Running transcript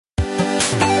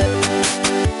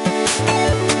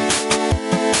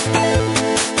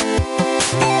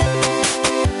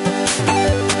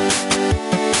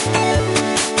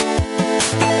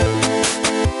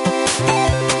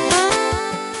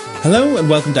and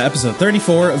welcome to episode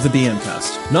 34 of the BM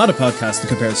Cast. Not a podcast that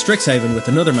compares Strixhaven with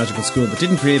another magical school that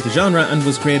didn't create the genre and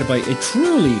was created by a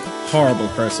truly horrible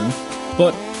person,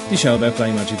 but the show about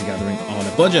playing Magic the Gathering on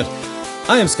a budget.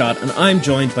 I am Scott, and I'm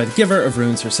joined by the giver of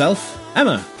runes herself,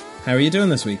 Emma. How are you doing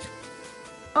this week?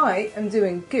 I am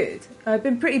doing good. I've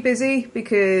been pretty busy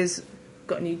because I've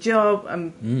got a new job.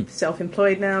 I'm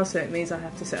self-employed now, so it means I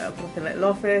have to set up like a little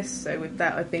office. So with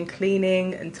that, I've been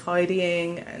cleaning and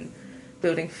tidying and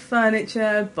building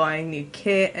furniture, buying new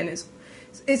kit, and it's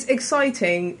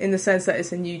exciting in the sense that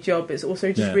it's a new job. But it's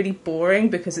also just really boring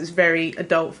because it's very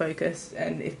adult focused.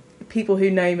 And if people who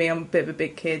know me, I'm a bit of a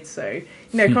big kid, so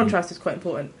contrast is quite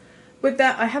important. With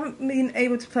that, I haven't been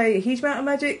able to play a huge amount of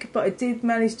Magic, but I did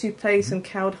manage to play some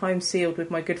Kaldheim Sealed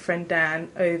with my good friend Dan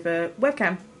over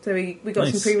webcam. So we got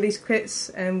some pre-release kits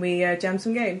and we jammed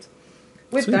some games.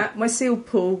 With that, my sealed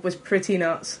pool was pretty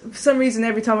nuts. For some reason,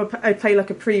 every time I play like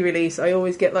a pre-release, I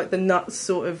always get like the nuts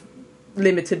sort of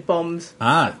limited bombs.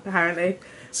 Apparently.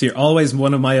 So you're always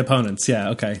one of my opponents.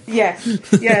 Yeah, okay. Yeah.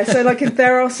 So like in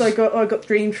Theros, I got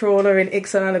Dream Trawler. In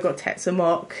Ixalan, I got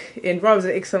Tetzamok. In Rise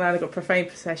of Ixalan, I got Profane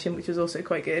Possession, which was also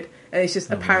quite good. And it's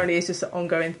just apparently it's just an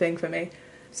ongoing thing for me.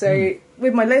 So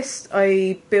with my list,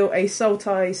 I built a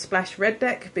Sultai Splash Red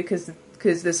deck because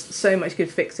there's so much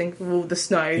good fixing for all the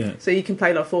snow, so you can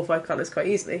play like 4 or 5 colours quite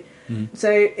easily.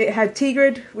 So it had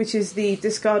Tigrid, which is the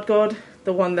discard god,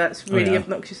 the one that's really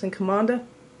obnoxious in Commander.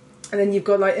 And then you've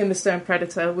got like Emberstone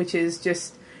Predator, which is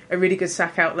just a really good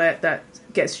sack outlet that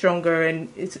gets stronger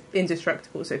and it's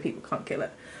indestructible, so people can't kill it.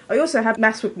 I also have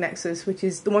Masswig Nexus, which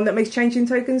is the one that makes changing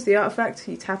tokens, the artifact.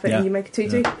 You tap it and you make a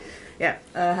 2/2.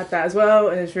 I had that as well,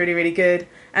 and it was really, really good.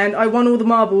 And I won all the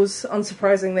marbles,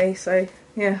 unsurprisingly, so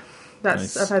yeah.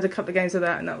 I've had a couple of games of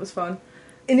that, and that was fun.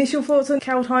 Initial thoughts on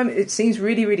Kaldheim, it seems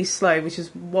really, really slow, which is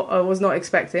what I was not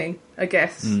expecting, I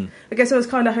guess. I guess I was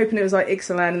kind of hoping it was like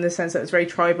Ixalan in the sense that it's very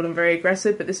tribal and very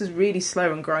aggressive, but this is really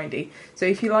slow and grindy. So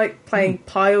if you like playing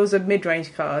piles of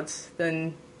mid-range cards,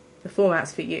 then the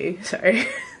format's for you. So,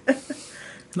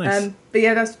 nice. But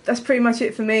yeah, that's pretty much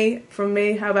it for me. From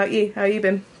me, how about you? How you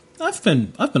been? I've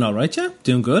been all right, yeah,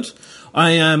 doing good.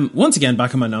 I am once again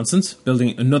back on my nonsense,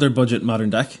 building another budget modern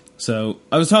deck. So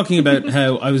I was talking about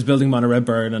how I was building Mono Red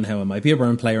Burn and how I might be a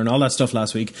burn player and all that stuff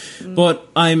last week. But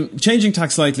I'm changing tack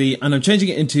slightly, and I'm changing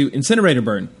it into Incinerator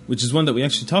Burn, which is one that we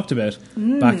actually talked about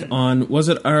back on, was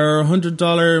it our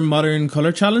 $100 Modern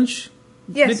Colour Challenge?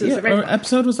 Yes, it was our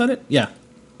episode, was that it? Yeah,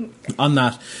 on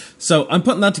that. So I'm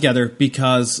putting that together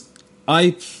because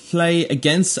I play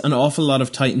against an awful lot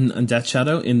of Titan and Death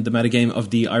Shadow in the metagame of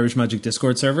the Irish Magic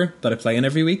Discord server that I play in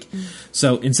every week.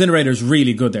 So Incinerator's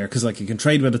really good there because like you can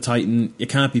trade with a Titan, you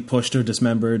can't be pushed or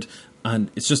dismembered,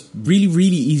 and it's just really,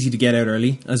 really easy to get out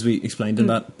early, as we explained in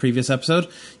that previous episode.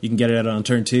 You can get it out on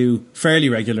turn 2 fairly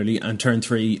regularly and turn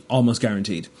 3 almost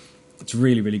guaranteed. It's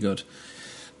really, really good.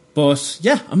 But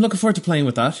yeah, I'm looking forward to playing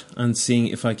with that and seeing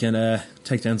if I can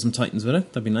take down some Titans with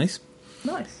it. That'd be nice.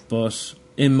 Nice. But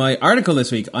in my article this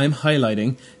week, I'm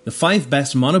highlighting the 5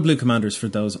 best mono blue commanders for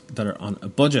those that are on a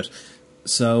budget.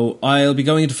 So I'll be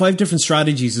going into 5 different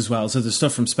strategies as well. So there's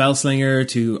stuff from Spellslinger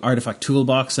to Artifact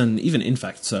Toolbox and even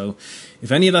Infect. So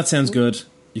if any of that sounds good,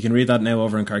 you can read that now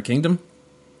over in Card Kingdom.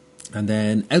 And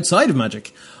then outside of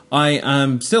Magic, I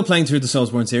am still playing through the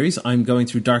Soulsborne series. I'm going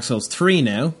through Dark Souls 3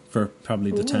 now for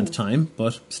probably the 10th time,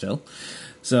 but still.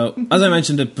 So as I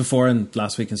mentioned it before and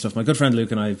last week and stuff, my good friend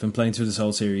Luke and I have been playing through the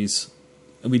Soul series.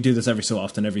 We do this every so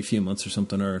often, every few months or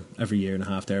something, or every year and a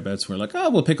half thereabouts. We're like,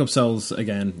 we'll pick up Souls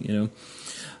again, you know.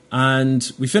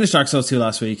 And we finished Dark Souls 2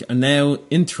 last week, and now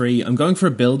in 3, I'm going for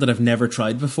a build that I've never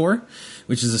tried before,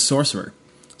 which is a sorcerer.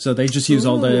 So they just use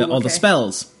all the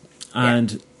spells,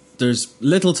 and there's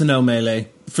little to no melee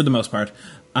for the most part,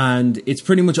 and it's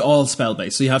pretty much all spell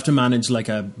based. So you have to manage like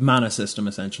a mana system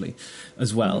essentially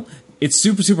as well. It's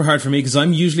super, super hard for me because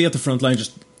I'm usually at the front line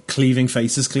just cleaving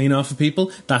faces clean off of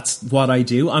people. That's what I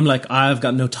do. I'm like, I've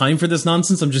got no time for this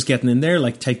nonsense. I'm just getting in there,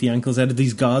 like take the ankles out of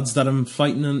these gods that I'm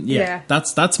fighting. And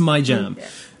that's my jam.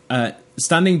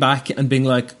 Standing back and being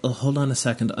like, oh, hold on a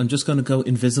second, I'm just going to go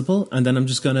invisible and then I'm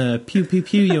just going to pew pew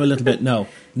pew you a little bit. No,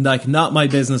 like not my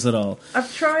business at all.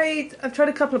 I've tried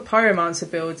a couple of Pyromancer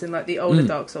builds in like the older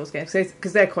Dark Souls games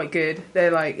because they're quite good.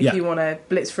 They're like, if you want to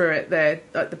blitz through it, they're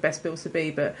like the best builds to be.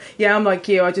 But yeah, I'm like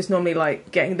you. I just normally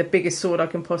like getting the biggest sword I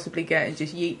can possibly get and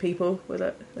just yeet people with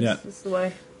it. That's the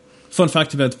way. Fun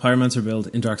fact about the Pyromancer build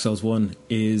in Dark Souls 1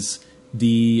 is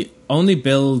the only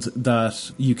build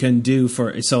that you can do for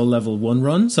a soul level 1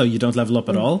 run, so you don't level up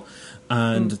at all,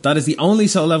 and that is the only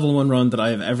soul level 1 run that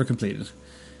I have ever completed,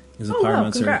 is a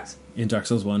Pyromancer in Dark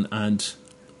Souls 1, and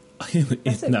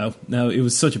No, it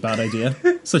was such a bad idea.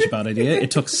 Such a bad idea.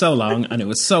 It took so long and it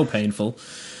was so painful.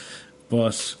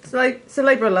 But it's a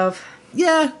labour of love.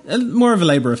 Yeah, more of a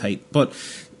labour of hate. But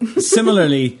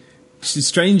similarly, the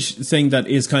strange thing that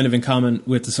is kind of in common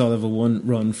with the Soul Level 1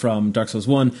 run from Dark Souls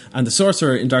 1 and the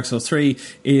Sorcerer in Dark Souls 3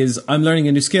 is I'm learning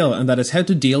a new skill, and that is how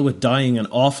to deal with dying an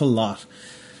awful lot.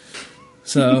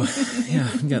 So, yeah,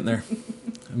 I'm getting there.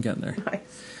 Nice.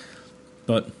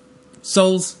 But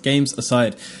Souls games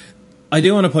aside, I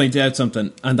do want to point out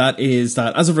something, and that is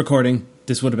that as of recording,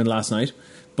 this would have been last night,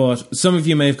 but some of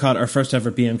you may have caught our first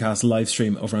ever BMcast live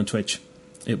stream over on Twitch.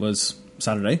 It was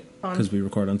Saturday, because we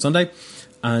record on Sunday,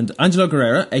 and Angelo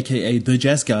Guerrera, aka The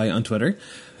Jess Guy on Twitter,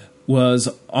 was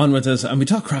on with us, and we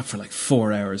talked crap for like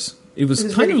 4 hours. It was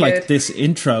kind really of like good. this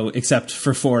intro, except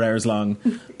for 4 hours long.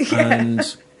 Yeah.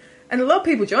 And a lot of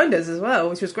people joined us as well,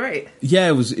 which was great. Yeah,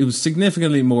 it was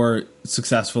significantly more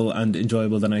successful and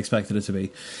enjoyable than I expected it to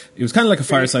be. It was kind of like a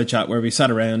fireside chat where we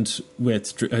sat around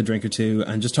with a drink or two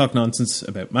and just talked nonsense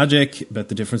about magic, about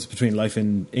the difference between life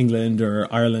in England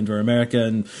or Ireland or America,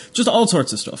 and just all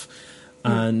sorts of stuff.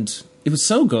 And it was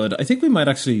so good. I think we might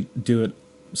actually do it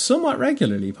somewhat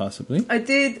regularly, possibly. I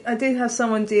did have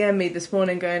someone DM me this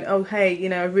morning going, oh,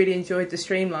 hey, I really enjoyed the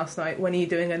stream last night. When are you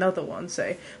doing another one?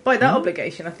 So by that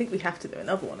obligation, I think we have to do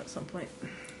another one at some point.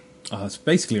 Oh, it's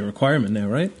basically a requirement now,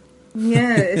 right?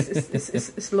 Yeah,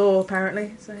 it's law,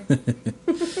 apparently.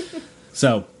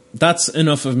 So that's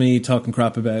enough of me talking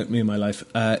crap about me and my life.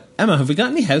 Emma, have we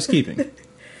got any housekeeping?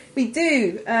 We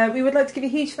do. We would like to give a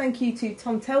huge thank you to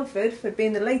Tom Telford for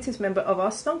being the latest member of our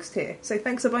Stonks tier. So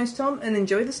thanks a bunch, Tom, and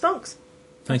enjoy the Stonks.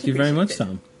 Thank you very much,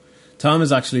 Tom. Tom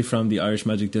is actually from the Irish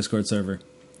Magic Discord server.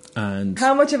 And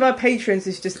how much of our patrons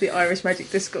is just the Irish Magic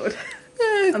Discord?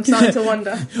 I'm starting to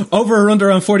wonder. Over or under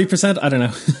around 40%? I don't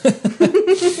know.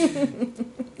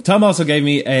 Tom also gave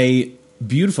me a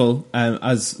beautiful,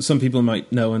 as some people might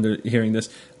know when they're hearing this,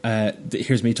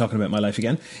 here's me talking about my life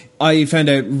again. I found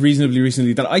out reasonably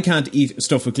recently that I can't eat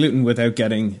stuff with gluten without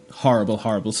getting horrible,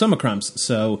 horrible stomach cramps.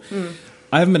 So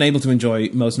I haven't been able to enjoy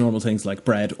most normal things like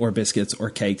bread or biscuits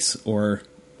or cakes or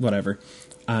whatever.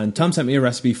 And Tom sent me a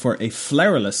recipe for a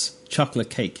flourless chocolate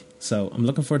cake. So I'm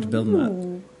looking forward to building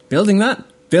that. Building that?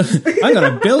 I'm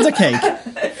going to build a cake.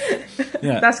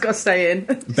 Yeah. That's got to stay in.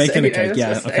 Baking a cake,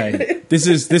 yeah, okay. This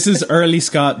is early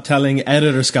Scott telling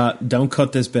editor Scott, don't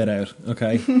cut this bit out,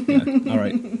 okay? Yeah, all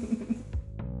right.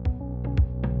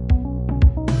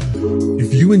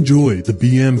 If you enjoy the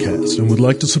BM Cast and would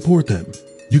like to support them,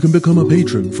 you can become a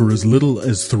patron for as little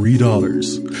as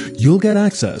 $3. You'll get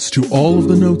access to all of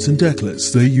the notes and deck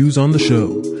lists they use on the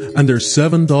show, and their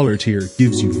 $7 tier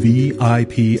gives you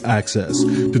VIP access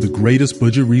to the greatest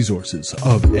budget resources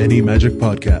of any Magic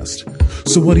podcast.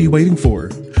 So what are you waiting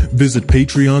for? Visit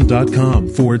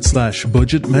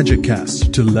patreon.com/Budget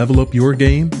Magiccast to level up your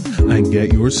game and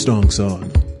get your stonks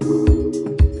on.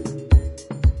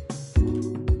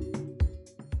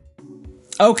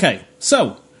 Okay,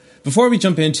 so before we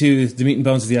jump into the meat and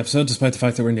bones of the episode, despite the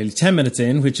fact that we're nearly 10 minutes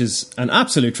in, which is an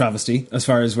absolute travesty as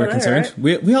far as we're concerned,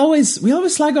 right? we always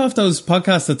slag off those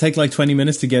podcasts that take like 20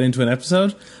 minutes to get into an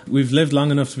episode. We've lived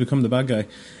long enough to become the bad guy.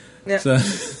 Yeah. So,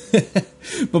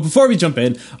 but before we jump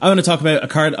in, I want to talk about a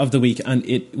card of the week, and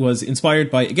it was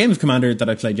inspired by a game of Commander that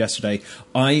I played yesterday.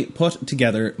 I put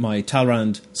together my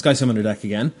Talrand Sky Summoner deck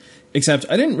again, except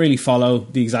I didn't really follow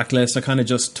the exact list. I kind of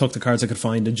just took the cards I could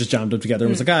find and just jammed them together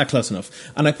and was like, close enough.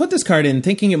 And I put this card in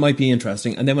thinking it might be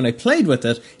interesting, and then when I played with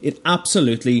it, it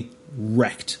absolutely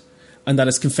wrecked. And that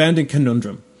is Confounding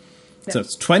Conundrum. Yeah. So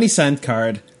it's a 20-cent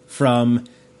card from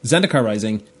Zendikar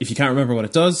Rising. If you can't remember what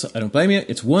it does, I don't blame you.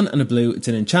 It's 1 and a blue. It's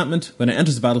an enchantment. When it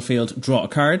enters the battlefield, draw a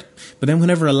card. But then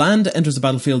whenever a land enters the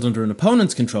battlefield under an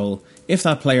opponent's control, if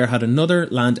that player had another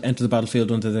land enter the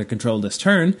battlefield under their control this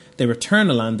turn, they return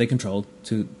a land they control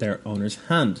to their owner's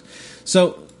hand.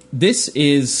 So this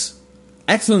is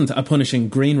excellent at punishing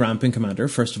green ramp in Commander,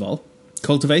 first of all.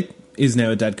 Cultivate is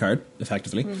now a dead card,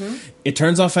 effectively. Mm-hmm. It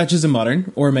turns off fetches in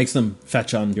Modern, or makes them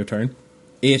fetch on your turn.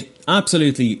 It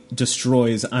absolutely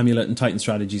destroys Amulet and Titan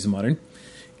strategies in Modern.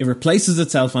 It replaces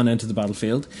itself on Enter the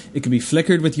Battlefield. It can be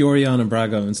flickered with Yorion and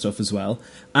Brago and stuff as well.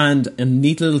 And a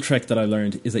neat little trick that I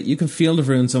learned is that you can Field of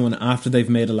Ruin someone after they've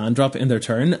made a land drop in their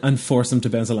turn and force them to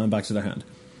bounce a land back to their hand.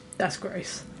 That's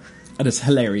gross. It is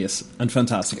hilarious and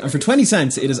fantastic. And for 20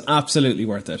 cents, it is absolutely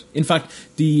worth it. In fact,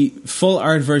 the full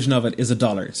art version of it is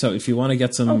 $1. So if you want to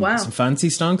get some fancy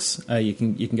stonks, you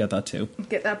can get that too.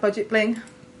 Get that budget bling.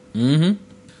 Mm-hmm.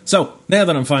 So, now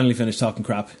that I'm finally finished talking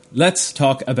crap, let's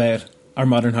talk about our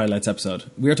Modern Highlights episode.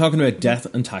 We are talking about death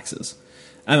and taxes.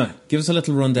 Emma, give us a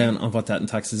little rundown on what death and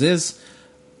taxes is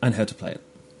and how to play it.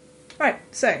 Right,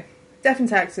 so Death and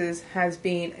Taxes has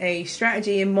been a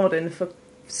strategy in Modern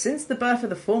since the birth of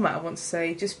the format, I want to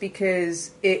say, just because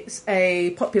it's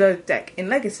a popular deck in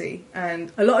Legacy,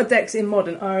 and a lot of decks in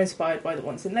Modern are inspired by the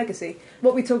ones in Legacy.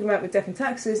 What we're talking about with Death and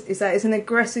Taxes is that it's an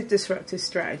aggressive, disruptive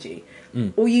strategy.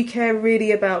 All you care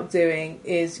really about doing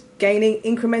is gaining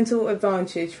incremental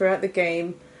advantage throughout the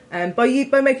game, and by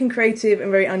making creative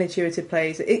and very unintuitive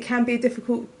plays. It can be a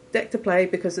difficult deck to play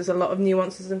because there's a lot of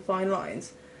nuances and fine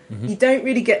lines. You don't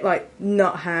really get like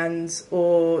nut hands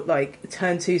or like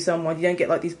turn to someone. You don't get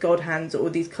like these god hands or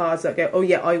these cards that go, oh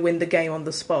yeah, I win the game on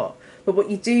the spot. But what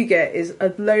you do get is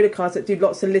a load of cards that do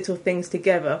lots of little things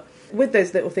together. With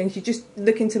those little things, you're just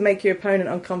looking to make your opponent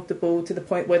uncomfortable to the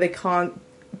point where they can't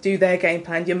do their game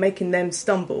plan. You're making them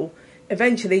stumble.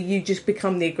 Eventually, you just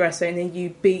become the aggressor, and then you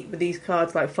beat with these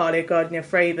cards like Thalia, Guardian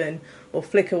of Thraben or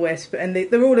Flickerwisp, and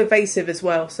they're all evasive as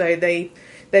well, so they're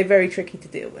very tricky to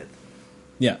deal with.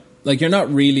 Yeah, like you're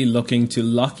not really looking to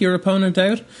lock your opponent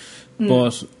out,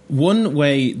 but one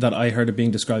way that I heard it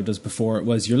being described as before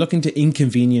was you're looking to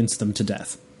inconvenience them to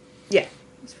death. Yeah,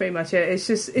 that's pretty much it. It's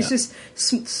just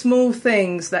small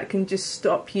things that can just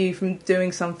stop you from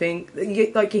doing something.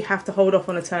 You have to hold off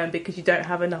on a turn because you don't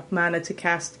have enough mana to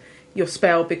cast your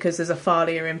spell because there's a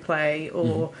Thalia in play,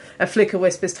 or a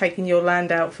Flickerwisp is taking your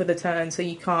land out for the turn, so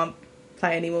you can't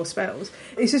play any more spells.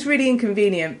 It's just really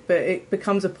inconvenient, but it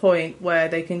becomes a point where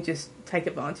they can just take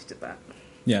advantage of that.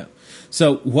 Yeah.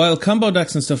 So while combo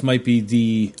decks and stuff might be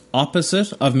the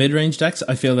opposite of mid-range decks,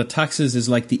 I feel that Taxes is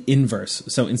like the inverse.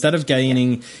 So instead of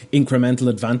gaining incremental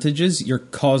advantages, you're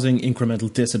causing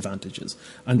incremental disadvantages.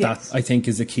 And that, I think,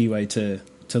 is a key way to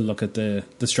look at the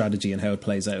strategy and how it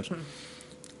plays out.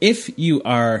 If you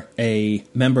are a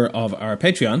member of our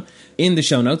Patreon, in the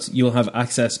show notes, you'll have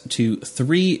access to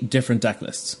 3 different deck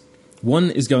lists. One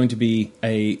is going to be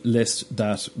a list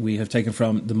that we have taken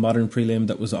from the Modern Prelim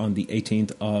that was on the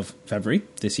 18th of February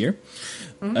this year.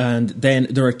 And then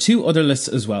there are 2 other lists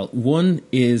as well. One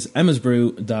is Emma's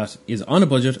Brew that is on a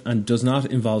budget and does not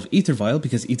involve Aether Vial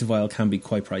because Aether Vial can be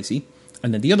quite pricey.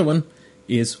 And then the other one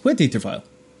is with Aether Vial.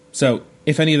 So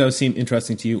if any of those seem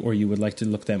interesting to you or you would like to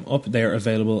look them up, they are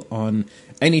available on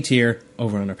any tier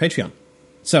over on our Patreon.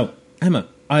 So, Emma,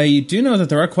 I do know that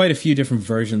there are quite a few different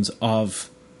versions of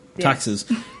Taxes.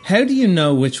 How do you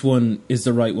know which one is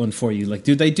the right one for you? Like,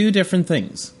 do they do different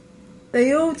things?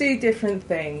 They all do different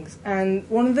things, and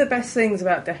one of the best things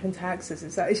about Death and Taxes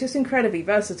is that it's just incredibly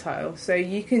versatile. So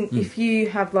you can, if you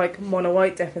have like mono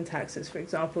white Death and Taxes, for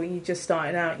example, and you're just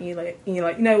starting out, and you're like, you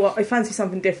know what, I fancy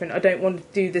something different. I don't want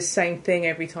to do the same thing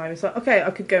every time. It's like, okay,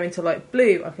 I could go into like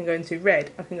blue, I can go into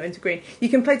red, I can go into green. You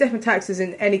can play Death and Taxes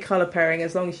in any colour pairing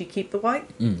as long as you keep the white.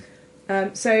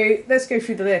 So let's go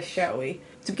through the list, shall we?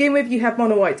 To begin with, you have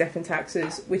mono white Death and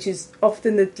Taxes, which is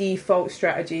often the default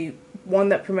strategy, one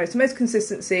that promotes the most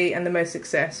consistency and the most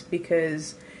success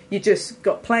because you just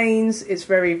got planes, it's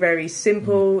very, very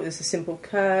simple, it's a simple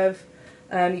curve,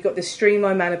 you've got this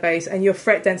streamlined mana base, and your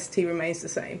threat density remains the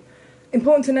same.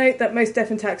 Important to note that most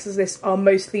Death and Taxes lists are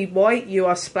mostly white, you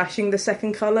are splashing the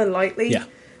second colour lightly. Yeah.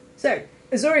 So,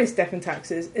 Azorius Death and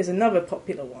Taxes is another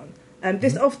popular one.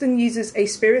 This often uses a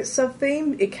spirit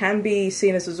sub-theme. It can be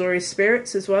seen as Azorius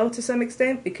Spirits as well to some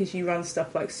extent because you run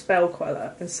stuff like Spell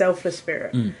Queller and Selfless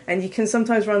Spirit. And you can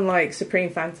sometimes run like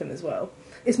Supreme Phantom as well.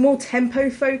 It's more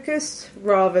tempo-focused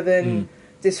rather than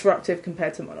disruptive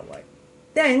compared to Mono White.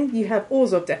 Then you have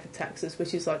Orzhov Death and Taxes,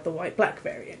 which is like the white-black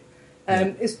variant.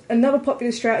 It's another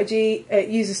popular strategy. It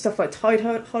uses stuff like Tide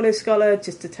Hollow Scholar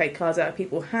just to take cards out of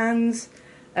people's hands.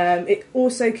 It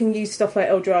also can use stuff like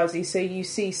Eldrazi, so you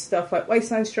see stuff like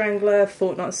Wasteland Strangler,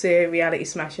 Fortnite Seer, Reality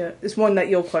Smasher. It's one that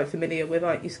you're quite familiar with,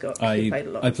 aren't you, Scott? You played a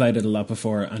lot. I played it a lot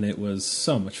before, and it was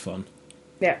so much fun.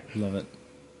 Yeah. Love it.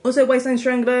 Also, Wasteland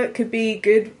Strangler could be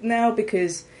good now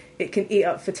because it can eat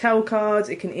up Fatale cards,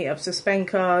 it can eat up Suspend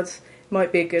cards.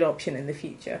 Might be a good option in the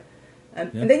future.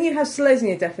 And then you have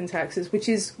Selesnya Death and Taxes, which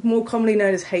is more commonly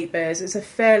known as Hate Bears. It's a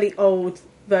fairly old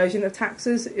version of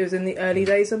Taxes. It was in the early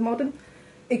days of Modern.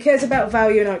 It cares about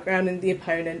value and outgrounding the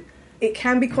opponent. It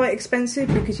can be quite expensive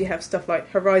because you have stuff like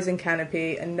Horizon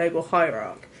Canopy and Noble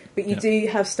Hierarch. But you do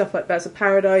have stuff like Baza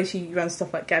Paradise, you run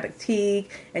stuff like Gaddock Teague,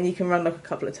 and you can run like a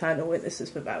couple of Eternal Witnesses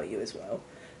for value as well.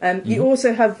 You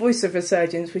also have Voice of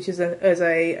Resurgence, which is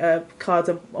a card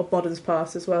of Modern's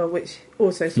past as well, which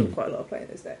also saw quite a lot of play in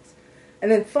those decks. And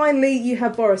then finally, you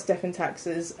have Boros Death and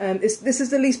Taxes. This is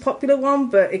the least popular one,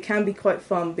 but it can be quite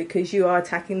fun because you are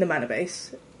attacking the mana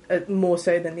base more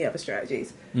so than the other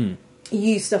strategies. You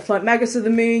use stuff like Magus of the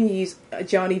Moon, you use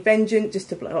Ajani Vengeance just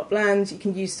to blow up lands. You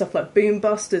can use stuff like Boom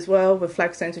Bust as well with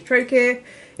Flagstones of Trokir.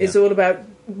 It's all about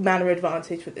mana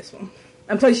advantage with this one.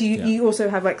 And plus, you also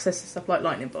have access to stuff like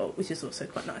Lightning Bolt, which is also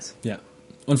quite nice. Yeah.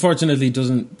 Unfortunately, it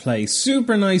doesn't play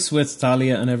super nice with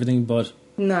Thalia and everything, but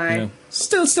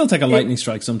still take a Lightning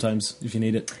Strike sometimes if you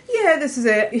need it. Yeah, this is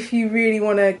it. If you really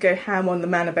want to go ham on the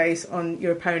mana base on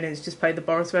your opponents, just play the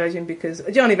Boros version, because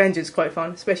Ajani Avenger is quite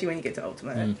fun, especially when you get to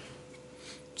Ultimate.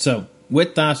 So,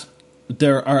 with that,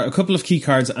 there are a couple of key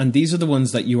cards, and these are the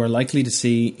ones that you are likely to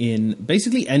see in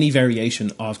basically any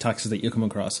variation of taxes that you come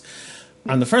across.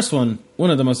 And the first one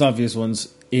of the most obvious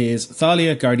ones, is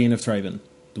Thalia, Guardian of Thraben.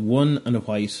 The 1 and a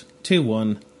white,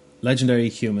 2/1, legendary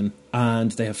human,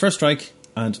 and they have first strike,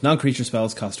 and non-creature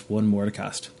spells cost 1 more to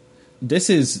cast. This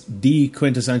is the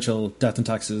quintessential Death and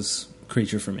Taxes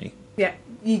creature for me. Yeah,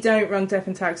 you don't run Death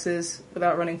and Taxes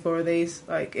without running 4 of these.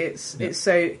 Like, it's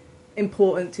so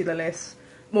important to the list.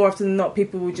 More often than not,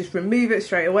 people will just remove it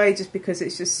straight away just because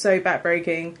it's just so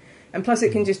backbreaking. And plus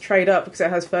it can just trade up because it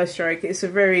has first strike. It's a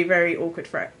very, very awkward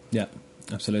threat. Yeah,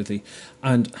 absolutely.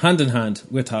 And hand in hand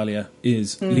with Thalia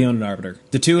is Leon and Arbiter.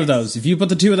 The two of those, if you put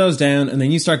the two of those down and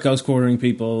then you start ghost quartering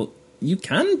people, you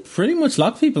can pretty much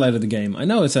lock people out of the game. I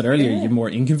know I said earlier you more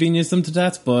inconvenience them to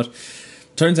death, but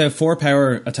turns out 4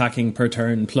 power attacking per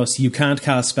turn plus you can't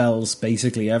cast spells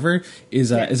basically ever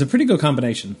is a pretty good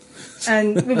combination.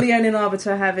 And with Leon and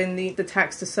Arbiter having the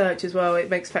tax to search as well, it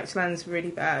makes fetch lands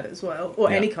really bad as well,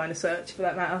 or any kind of search for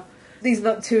that matter. These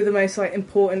are 2 of the most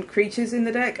important creatures in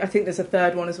the deck. I think there's a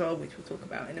third one as well, which we'll talk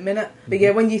about in a minute. But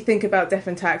yeah, when you think about Death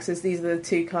and Taxes, these are the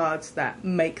 2 cards that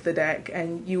make the deck,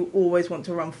 and you always want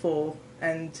to run 4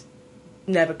 and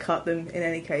never cut them in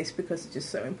any case because it's just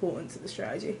so important to the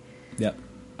strategy. Yeah.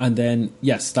 And then,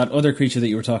 yes, that other creature that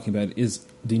you were talking about is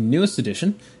the newest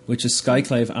edition, which is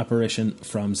Skyclave Apparition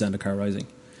from Zendikar Rising.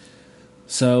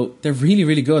 So they're really,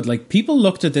 really good. Like, people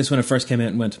looked at this when it first came out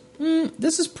and went,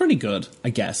 this is pretty good, I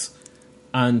guess.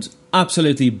 And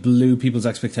absolutely blew people's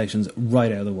expectations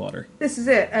right out of the water. This is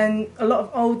it. And a lot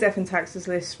of old Death and Taxes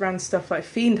lists ran stuff like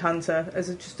Fiend Hunter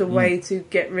as just a way to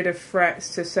get rid of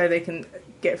threats so they can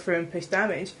get through and push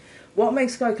damage. What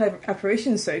makes Skyclave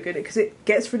Apparition so good? Because it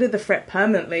gets rid of the threat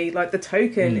permanently. Like, the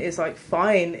token is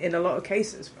fine in a lot of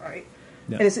cases, right?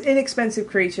 Yeah. And it's an inexpensive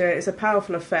creature, it's a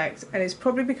powerful effect, and it's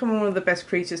probably become one of the best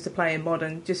creatures to play in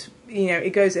Modern. Just,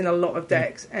 it goes in a lot of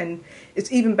decks, and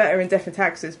it's even better in Death and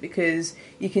Taxes because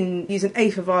you can use an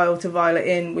Aether Vial to vial it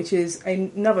in, which is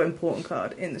another important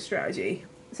card in the strategy.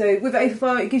 So with Aether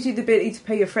Vial, it gives you the ability to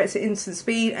play your threats at instant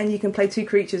speed, and you can play 2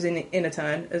 creatures in a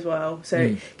turn as well. So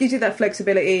it gives you that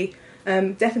flexibility.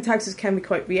 Death and Taxes can be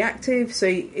quite reactive, so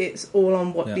it's all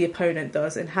on what the opponent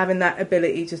does, and having that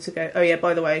ability just to go, oh yeah,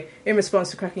 by the way, in response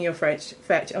to cracking your fetch,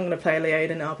 I'm going to play a Leod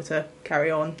and Arbiter, carry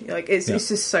on. Like, it's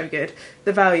just so good.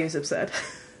 The value is absurd.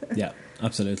 Yeah,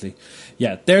 absolutely.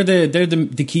 Yeah, they're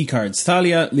the key cards.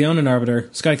 Thalia, Leon and Arbiter,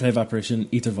 Skyclave Apparition,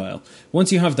 Aether Vial.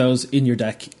 Once you have those in your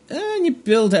deck, and you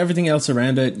build everything else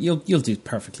around it, you'll do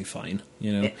perfectly fine,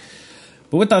 Yeah.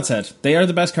 But with that said, they are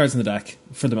the best cards in the deck,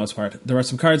 for the most part. There are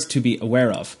some cards to be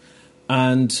aware of.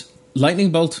 And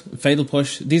Lightning Bolt, Fatal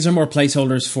Push, these are more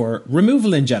placeholders for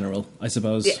removal in general, I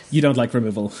suppose. Yes. You don't like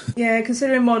removal. Yeah,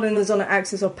 considering Modern is on an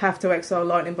axis of Path to Exile,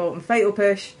 Lightning Bolt and Fatal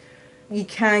Push, you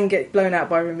can get blown out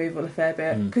by removal a fair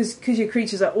bit. Because your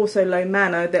creatures are also low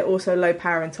mana, they're also low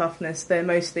power and toughness. They're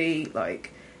mostly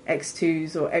like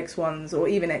X2s or X1s or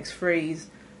even X3s.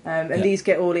 And these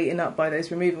get all eaten up by those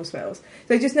removal spells.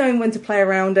 So just knowing when to play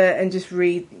around it and just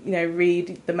read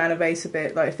the mana base a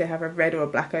bit. Like, if they have a red or a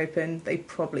black open, they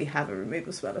probably have a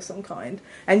removal spell of some kind.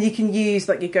 And you can use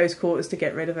like your Ghost Quarters to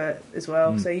get rid of it as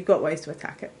well. So you've got ways to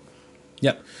attack it.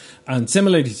 Yep. And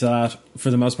similarly to that, for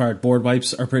the most part, board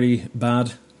wipes are pretty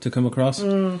bad to come across.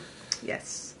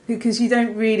 Yes. Because you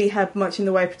don't really have much in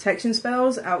the way of protection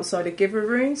spells outside of Giver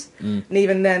Runes. And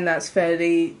even then, that's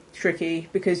fairly tricky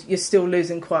because you're still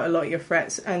losing quite a lot of your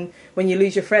threats. And when you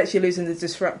lose your threats, you're losing the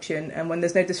disruption. And when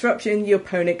there's no disruption, your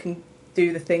opponent can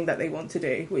do the thing that they want to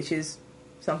do, which is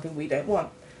something we don't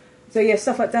want. So yeah,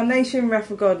 stuff like Damnation,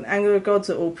 Wrath of God, and Anger of Gods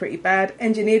are all pretty bad.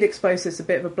 Engineered Explosives is a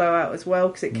bit of a blowout as well,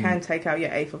 because it can take out your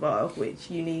Aether Vial, which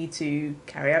you need to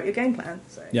carry out your game plan.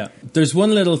 So. Yeah, there's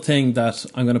one little thing that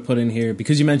I'm going to put in here,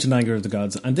 because you mentioned Anger of the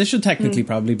Gods, and this should technically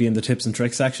probably be in the tips and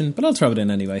tricks section, but I'll throw it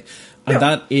in anyway. And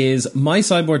that is my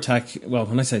sideboard tech, well,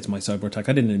 when I say it's my sideboard tech,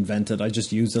 I didn't invent it, I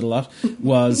just used it a lot,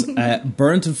 was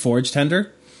Burnt and Forge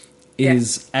Tender.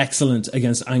 Is excellent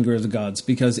against Anger of the Gods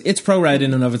because it's pro-red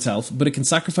in and of itself, but it can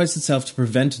sacrifice itself to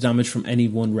prevent damage from any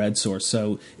one red source.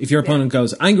 So if your opponent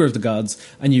goes Anger of the Gods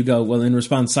and you go, well, in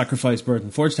response, sacrifice Burnt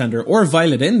and Forge Tender, or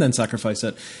Violet in, then sacrifice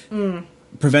it,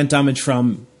 prevent damage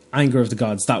from Anger of the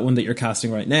Gods, that one that you're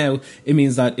casting right now, it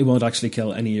means that it won't actually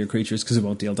kill any of your creatures because it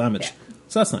won't deal damage.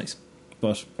 So that's nice.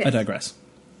 But I digress.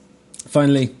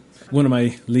 Finally, one of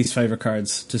my least favourite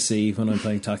cards to see when I'm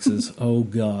playing taxes. Oh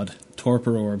god,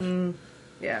 Torpor Orb.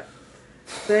 Yeah.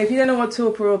 So if you don't know what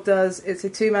Torpor Orb does, it's a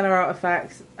 2-mana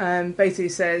artifact. Basically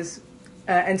says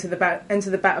enter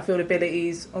the battlefield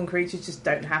abilities on creatures just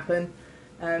don't happen.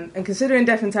 And considering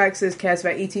Death and Taxes cares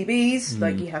about ETBs,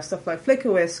 like you have stuff like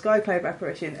Flicker Wisp, Skyclave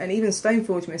Apparition, and even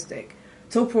Stoneforge Mystic,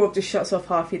 Torpor Orb just shuts off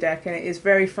half your deck, and it is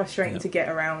very frustrating to get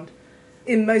around.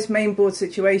 In most main board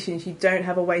situations, you don't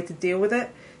have a way to deal with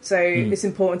it, so it's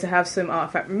important to have some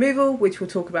artifact removal, which we'll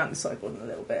talk about in the sideboard in a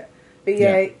little bit. But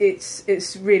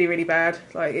it's really, really bad.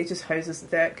 Like, it just hoses the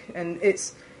deck, and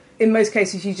it's, in most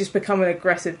cases, you just become an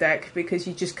aggressive deck because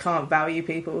you just can't value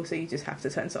people, so you just have to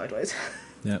turn sideways.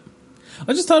 Yeah.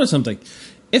 I just thought of something.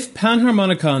 If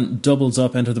Panharmonicon doubles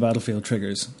up Enter the Battlefield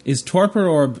triggers, is Torpor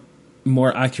Orb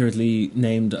more accurately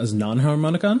named as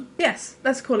Non-Harmonicon? Yes,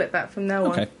 let's call it that from now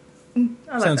on. Okay.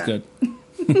 I like Sounds that.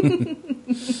 good.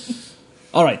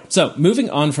 All right, so moving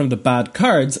on from the bad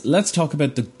cards, let's talk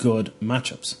about the good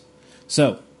matchups.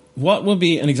 So, what would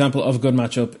be an example of a good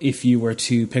matchup if you were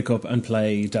to pick up and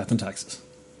play Death and Taxes?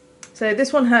 So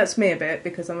this one hurts me a bit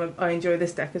because I enjoy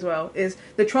this deck as well. Is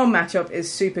the Tron matchup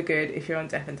is super good if you're on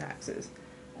Death and Taxes.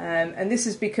 And this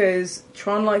is because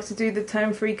Tron likes to do the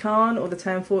turn 3 Karn or the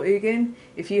turn 4 Ugin.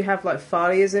 If you have like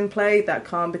Thalias in play, that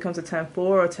Karn becomes a turn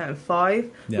 4 or a turn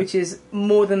 5, which is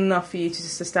more than enough for you to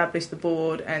just establish the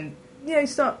board and, you know,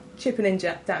 start chipping in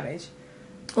damage.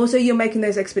 Also, you're making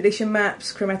those expedition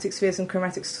maps, Chromatic Spheres and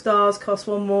Chromatic Stars cost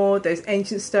 1 more. Those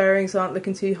Ancient Stirrings aren't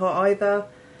looking too hot either.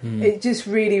 It just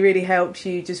really, really helps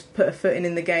you just put a foot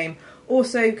in the game.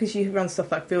 Also, because you run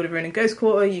stuff like Field of Ruin and Ghost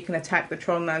Quarter, you can attack the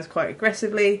Tron lands quite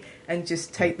aggressively and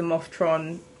just take them off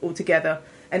Tron altogether.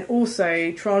 And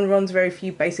also, Tron runs very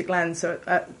few basic lands, so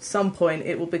at some point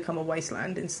it will become a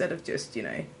wasteland instead of just, you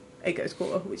know, a Ghost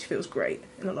Quarter, which feels great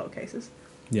in a lot of cases.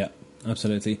 Yeah,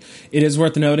 absolutely. It is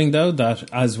worth noting, though, that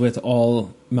as with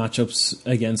all matchups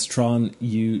against Tron,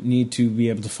 you need to be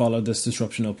able to follow this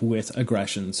disruption up with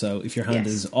aggression. So if your hand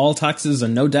is all taxes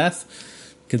and no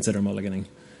death, consider mulliganing.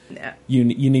 Yeah. You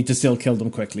need to still kill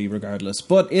them quickly regardless.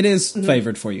 But it is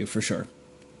favoured for you, for sure.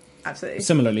 Absolutely.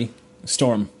 Similarly,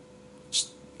 Storm.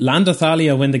 Land a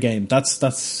Thalia, win the game. That's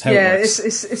how it works. Yeah,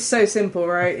 it's so simple,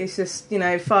 right? It's just, you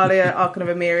know, Thalia, Archon of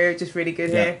Emeria, just really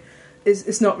good here.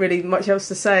 It's not really much else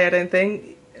to say, I don't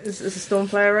think, as a Storm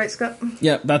player, right, Scott?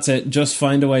 Yeah, that's it. Just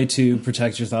find a way to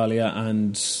protect your Thalia,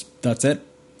 and that's it.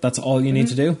 That's all you need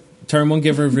to do. Turn 1,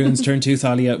 Giver of Runes. Turn 2,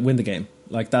 Thalia, win the game.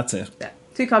 Like, that's it. Yeah,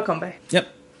 2-card combo. Yep.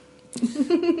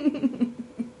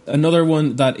 Another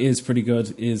one that is pretty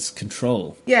good is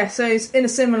Control. Yeah, so it's in a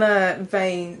similar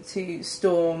vein to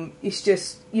Storm. It's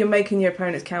just, you're making your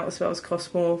opponent's counter spells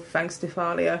cost more thanks to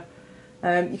Thalia.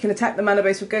 You can attack the mana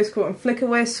base with Ghost Court and Flicker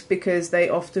Wisp because they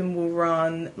often will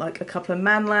run like a couple of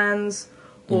man lands,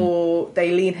 or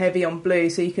they lean heavy on blue,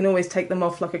 so you can always take them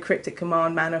off like a Cryptic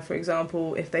Command mana, for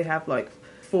example, if they have like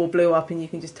 4 blue up and you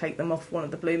can just take them off one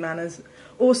of the blue manas.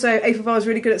 Also, Aether is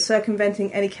really good at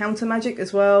circumventing any counter magic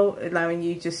as well, allowing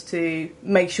you just to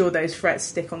make sure those threats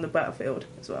stick on the battlefield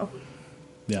as well.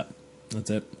 Yeah, that's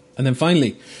it. And then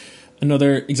finally,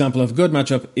 another example of a good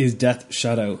matchup is Death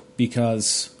Shadow,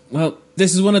 because, well,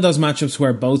 this is one of those matchups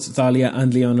where both Thalia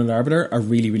and Leonin Arbiter are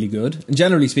really, really good. And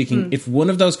generally speaking, if one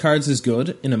of those cards is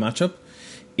good in a matchup,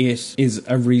 it is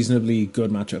a reasonably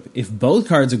good matchup. If both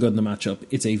cards are good in the matchup,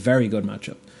 it's a very good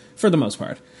matchup, for the most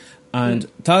part.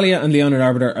 And Thalia and Leonin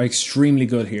Arbiter are extremely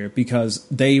good here because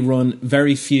they run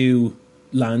very few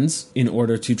lands in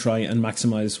order to try and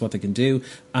maximize what they can do,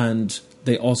 and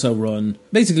they also run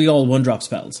basically all 1-drop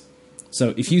spells.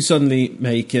 So if you suddenly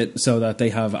make it so that they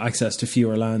have access to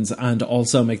fewer lands and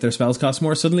also make their spells cost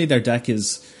more, suddenly their deck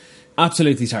is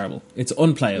absolutely terrible. It's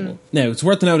unplayable. Now, it's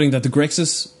worth noting that the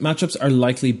Grixis matchups are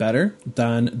likely better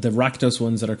than the Rakdos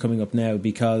ones that are coming up now,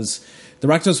 because the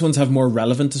Rakdos ones have more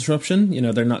relevant disruption. You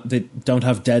know, they don't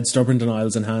have dead Stubborn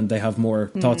Denials in hand. They have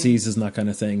more Thoughtseizes and that kind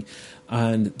of thing.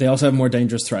 And they also have more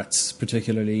dangerous threats,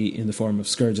 particularly in the form of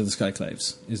Scourge of the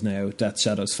Skyclaves, is now Death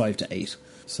Shadow's 5 to 8.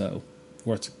 So,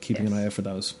 worth keeping an eye out for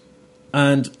those.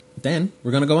 And then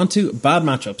we're going to go on to bad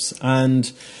matchups.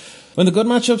 And when the good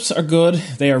matchups are good,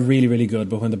 they are really, really good.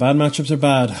 But when the bad matchups are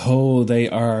bad, they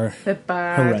are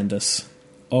horrendous.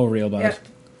 Oh, real bad. Yep.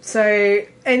 So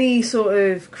any sort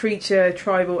of creature,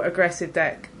 tribal, aggressive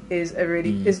deck is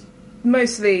is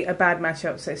mostly a bad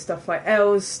matchup. So stuff like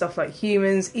elves, stuff like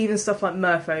humans, even stuff like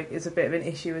merfolk is a bit of an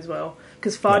issue as well.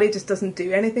 Because Thalia just doesn't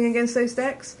do anything against those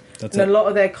decks. A lot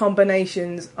of their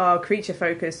combinations are creature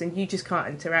focused, and you just can't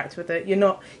interact with it. You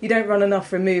don't run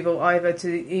enough removal either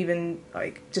to even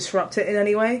like disrupt it in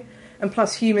any way. And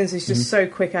plus, humans is just so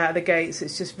quick out of the gates.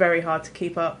 It's just very hard to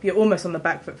keep up. You're almost on the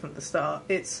back foot from the start.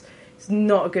 It's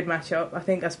not a good matchup. I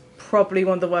think that's probably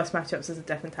one of the worst matchups as a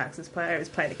Death and Taxes player, is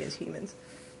playing against humans.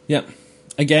 Yeah.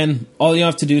 Again, all you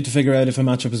have to do to figure out if a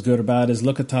matchup is good or bad is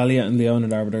look at Thalia and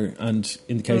Leonid Arbiter, and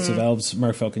in the case of elves,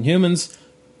 merfolk and humans,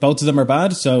 both of them are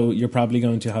bad, so you're probably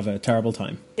going to have a terrible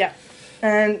time. Yeah.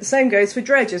 And same goes for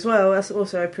Dredge as well. That's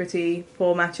also a pretty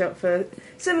poor matchup for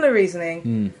similar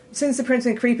reasoning. Since the Prince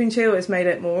and Creeping Chill has made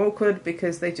it more awkward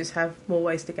because they just have more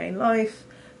ways to gain life.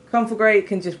 Conflagrate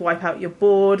can just wipe out your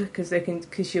board because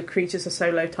your creatures are so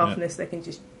low toughness, they can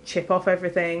just chip off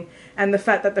everything. And the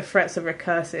fact that the threats are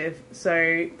recursive,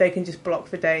 so they can just block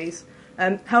for days.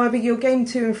 However, your game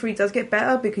 2 and 3 does get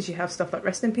better because you have stuff like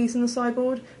Rest in Peace in the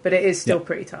sideboard, but it is still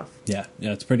pretty tough. Yeah,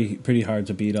 it's pretty hard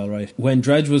to beat, all right. When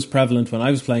Dredge was prevalent, when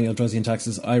I was playing Eldrazi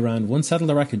Taxes, I ran one Settle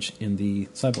the Wreckage in the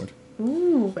sideboard.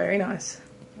 Ooh, very nice.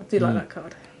 I do like that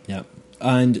card. Yeah.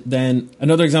 And then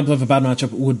another example of a bad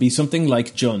matchup would be something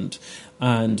like Jund.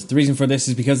 And the reason for this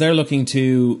is because they're looking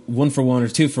to 1 for 1 or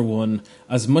 2 for 1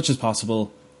 as much as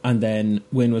possible and then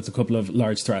win with a couple of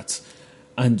large threats.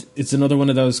 And it's another one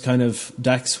of those kind of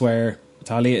decks where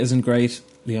Thalia isn't great,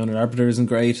 Leonid Arbiter isn't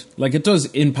great. Like, it does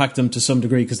impact them to some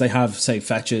degree because they have, say,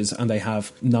 fetches and they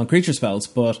have non-creature spells,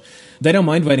 but they don't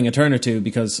mind waiting a turn or two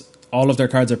because all of their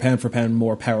cards are pound for pound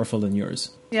more powerful than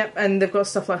yours. Yep, and they've got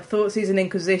stuff like Thoughtseize and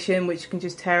Inquisition, which can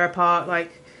just tear apart,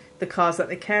 like, the cards that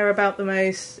they care about the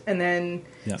most, and then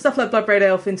stuff like Bloodbraid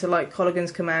Elf into like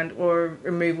Colligan's Command or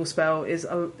a removal spell it's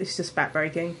just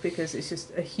backbreaking because it's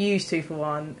just a huge 2 for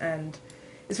 1, and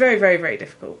it's very, very, very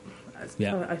difficult, as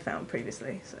I found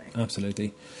previously. So.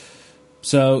 Absolutely.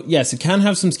 So, yes, it can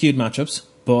have some skewed matchups,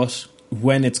 but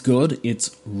when it's good,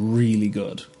 it's really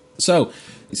good. So,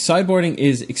 sideboarding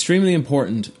is extremely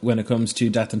important when it comes to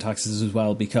Death and Taxes as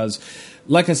well, because,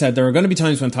 like I said, there are going to be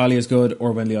times when Thalia is good,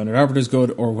 or when Leonid Arbiter is good,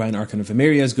 or when Archon of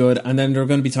Emeria is good, and then there are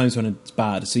going to be times when it's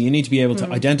bad. So you need to be able to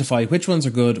identify which ones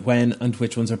are good when, and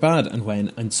which ones are bad and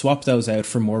when, and swap those out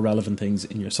for more relevant things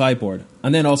in your sideboard.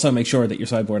 And then also make sure that your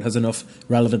sideboard has enough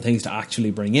relevant things to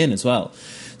actually bring in as well.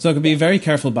 So it can be a very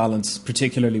careful balance,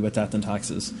 particularly with Death and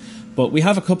Taxes. But we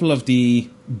have a couple of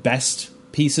the best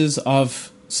pieces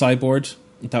of sideboard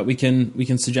that we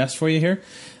can suggest for you here.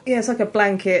 Yeah, it's like a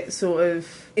blanket sort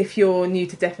of, if you're new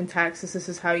to Death and Taxes, this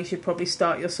is how you should probably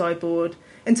start your sideboard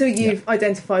until you've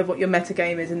identified what your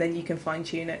metagame is, and then you can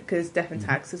fine-tune it, because Death and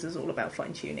Taxes is all about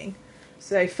fine-tuning.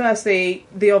 So firstly,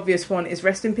 the obvious one is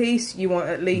Rest in Peace. You want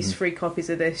at least 3 copies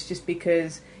of this, just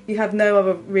because you have no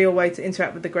other real way to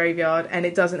interact with the graveyard, and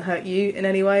it doesn't hurt you in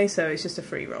any way, so it's just a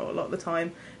free roll a lot of the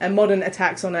time. And Modern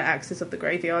attacks on the axis of the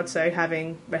graveyard, so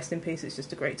having Rest in Peace is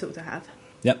just a great tool to have.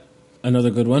 Yep. Another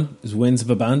good one is Winds of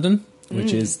Abandon,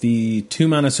 which is the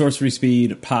 2-mana sorcery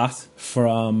speed path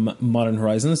from Modern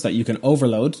Horizons that you can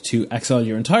overload to exile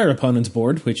your entire opponent's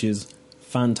board, which is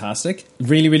fantastic.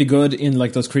 Really, really good in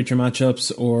like those creature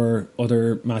matchups or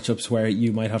other matchups where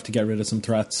you might have to get rid of some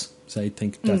threats. Say,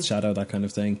 think Death Shadow, that kind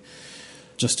of thing.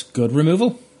 Just good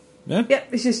removal. Yeah. Yep,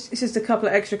 it's just a couple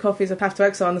of extra copies of Path to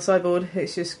Exile on the sideboard.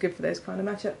 It's just good for those kind of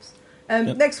matchups.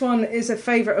 Next one is a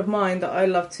favourite of mine that I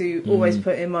love to always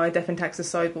put in my Death and Taxes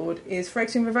sideboard is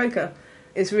Phyrexian Revoker.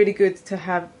 It's really good to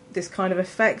have this kind of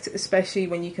effect, especially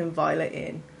when you can Violet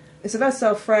in. It's a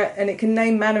versatile threat, and it can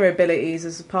name mana abilities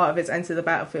as a part of its Enter the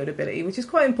Battlefield ability, which is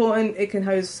quite important. It can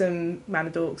host some mana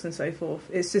dorks and so forth.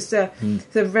 It's just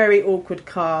it's a very awkward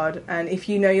card, and if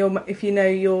you know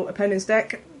your opponent's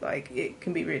deck, like, it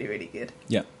can be really, really good.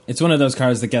 Yeah, it's one of those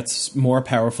cards that gets more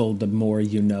powerful the more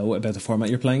you know about the format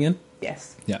you're playing in.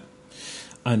 Yes. Yeah.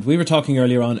 And we were talking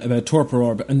earlier on about Torpor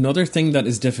Orb. Another thing that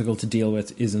is difficult to deal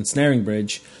with is Ensnaring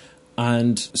Bridge.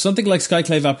 And something like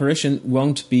Skyclave Apparition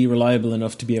won't be reliable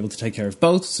enough to be able to take care of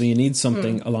both, so you need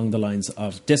something along the lines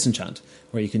of Disenchant,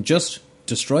 where you can just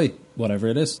destroy whatever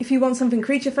it is. If you want something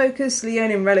creature-focused,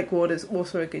 Leonin Relic Ward is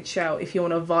also a good shout. If you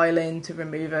want a Violin to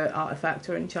remove an artifact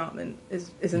or enchantment,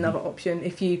 is another option,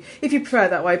 if you prefer it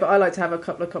that way, but I like to have a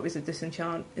couple of copies of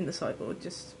Disenchant in the sideboard,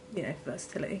 just,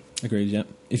 versatility. Agreed, yeah.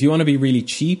 If you want to be really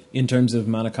cheap in terms of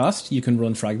mana cost, you can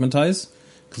run Fragmentize,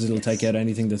 because it'll take out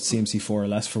anything that's CMC 4 or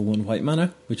less for 1 white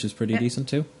mana, which is pretty decent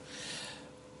too.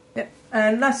 Yep.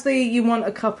 And lastly, you want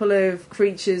a couple of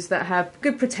creatures that have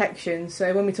good protection.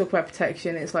 So when we talk about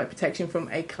protection, it's like protection from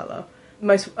a colour.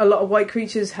 A lot of white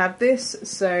creatures have this,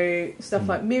 so stuff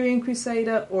like Miriam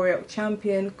Crusader, Auriok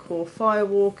Champion, Core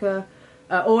Firewalker,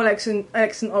 all excellent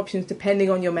options depending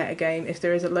on your metagame. If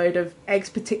there is a load of X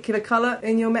particular colour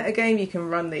in your metagame, you can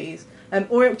run these.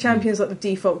 Auriok Champion's like the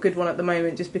default good one at the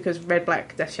moment, just because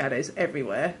red-black Death Shadows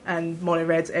everywhere and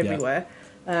mono-reds everywhere.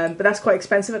 but that's quite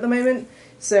expensive at the moment.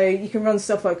 So you can run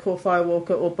stuff like Core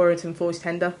Firewalker or Burrington Forge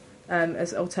Tender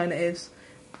as alternatives.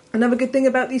 Another good thing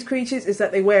about these creatures is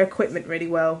that they wear equipment really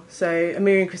well. So a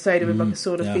Mirian Crusader with like a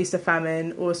Sword of Feast of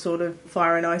Famine or a Sword of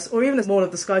Fire and Ice, or even a Maul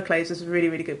of the Skyclaves is a really,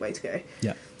 really good way to go.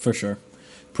 Yeah, for sure.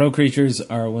 Pro creatures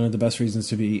are one of the best reasons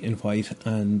to be in white,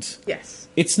 and yes,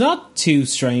 it's not too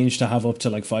strange to have up to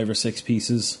like 5 or 6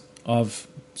 pieces of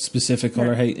specific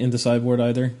colour hate in the sideboard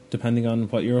either, depending on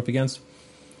what you're up against.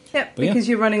 Yeah, because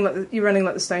you're running like the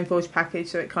Stoneforge package,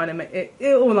 so it kind of it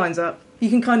all lines up. You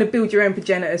can kind of build your own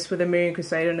Progenitus with a Mirian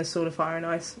Crusader and a Sword of Fire and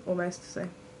Ice, almost. So,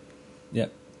 yeah.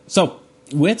 So,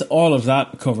 with all of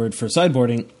that covered for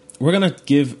sideboarding, we're going to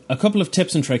give a couple of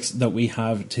tips and tricks that we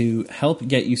have to help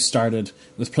get you started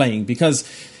with playing. Because,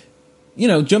 you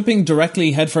know, jumping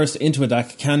directly headfirst into a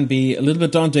deck can be a little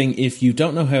bit daunting if you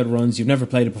don't know how it runs, you've never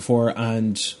played it before,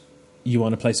 and you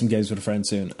want to play some games with a friend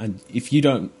soon. And if you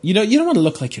don't want to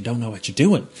look like you don't know what you're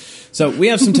doing. So we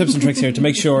have some tips and tricks here to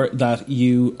make sure that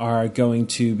you are going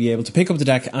to be able to pick up the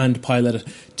deck and pilot it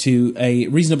to a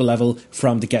reasonable level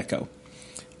from the get-go.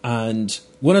 And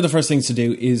one of the first things to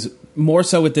do is, more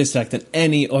so with this deck than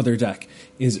any other deck,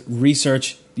 is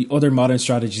research the other modern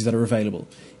strategies that are available.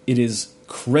 It is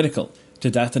critical to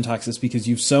Death and Taxes because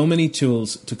you've so many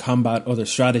tools to combat other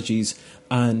strategies,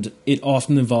 and it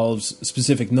often involves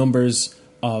specific numbers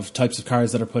of types of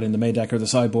cards that are put in the main deck or the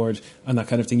sideboard and that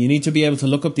kind of thing. You need to be able to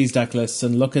look up these deck lists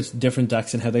and look at different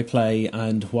decks and how they play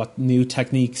and what new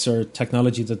techniques or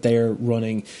technology that they're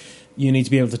running. You need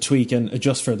to be able to tweak and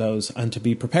adjust for those and to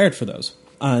be prepared for those.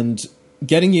 And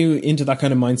getting you into that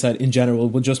kind of mindset in general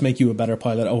will just make you a better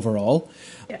pilot overall.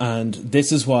 Yeah. And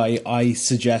this is why I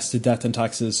suggested Death and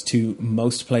Taxes to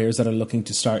most players that are looking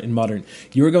to start in Modern.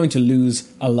 You're going to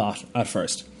lose a lot at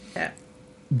first. Yeah.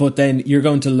 But then you're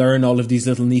going to learn all of these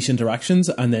little niche interactions,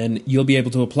 and then you'll be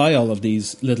able to apply all of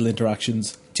these little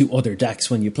interactions to other decks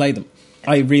when you play them.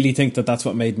 I really think that that's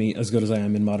what made me as good as I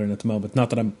am in Modern at the moment. Not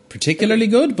that I'm particularly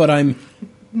good, but I'm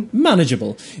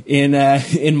manageable in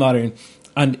Modern.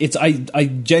 And I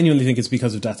genuinely think it's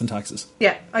because of Death and Taxes.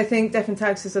 Yeah, I think Death and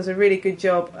Taxes does a really good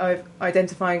job of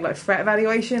identifying like threat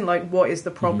evaluation, like what is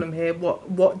the problem here,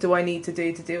 what do I need to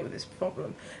do to deal with this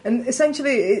problem. And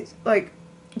essentially it's like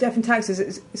Death and Taxes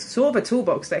is sort of a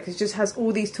toolbox deck. It just has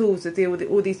all these tools to deal with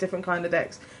all these different kind of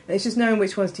decks. And it's just knowing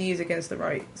which ones to use against the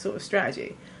right sort of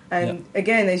strategy. And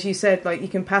again, as you said, like you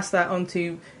can pass that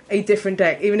onto a different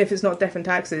deck, even if it's not Death and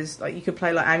Taxes. Like you could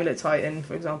play like Amulet Titan,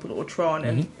 for example, or Tron,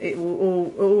 and it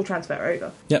will all transfer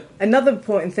over. Yep. Another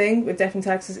important thing with Death and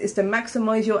Taxes is to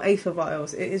maximise your Aether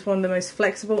Vials. It is one of the most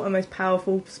flexible and most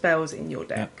powerful spells in your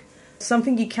deck. Yep.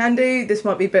 Something you can do, this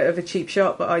might be a bit of a cheap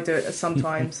shot, but I do it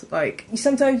sometimes. Like you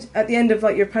sometimes at the end of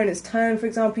like your opponent's turn, for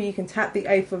example, you can tap the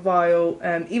Aether Vial,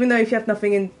 even though if you have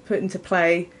nothing put into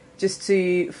play, just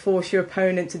to force your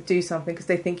opponent to do something because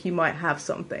they think you might have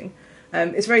something.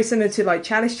 It's very similar to like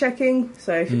chalice checking.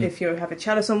 So if you have a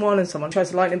chalice on one and someone tries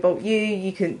to lightning bolt you,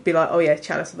 you can be like, oh yeah,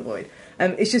 chalice of the void.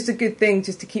 It's just a good thing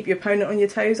just to keep your opponent on your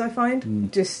toes, I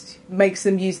find. Just makes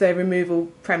them use their removal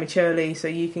prematurely so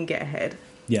you can get ahead.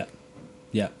 Yeah.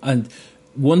 Yeah. And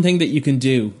one thing that you can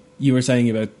do, you were saying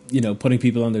about, putting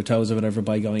people on their toes or whatever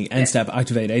by going end step,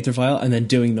 activate Aether Vial, and then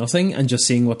doing nothing and just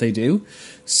seeing what they do.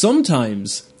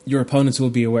 Sometimes your opponents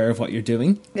will be aware of what you're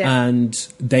doing and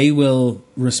they will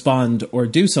respond or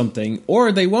do something,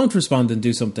 or they won't respond and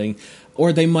do something,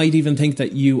 or they might even think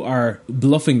that you are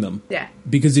bluffing them. Yeah.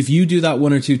 Because if you do that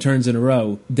 1 or 2 turns in a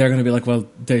row, they're going to be like, well,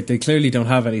 they clearly don't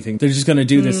have anything. They're just going to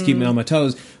do this to keep me on my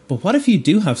toes. But what if you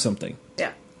do have something?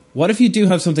 Yeah. What if you do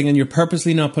have something and you're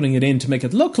purposely not putting it in to make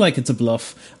it look like it's a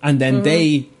bluff, and then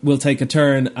they will take a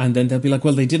turn and then they'll be like,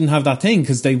 well, they didn't have that thing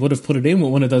because they would have put it in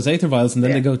with one of those Aether Vials, and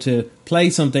then they go to play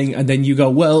something and then you go,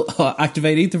 well,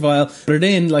 activate Aether Vial, put it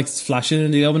in, like flash it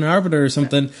in the Open Arbiter or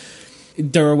something. Yeah.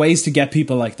 There are ways to get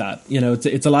people like that.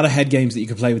 It's a lot of head games that you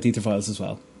can play with Aether Vials as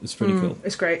well. It's pretty cool.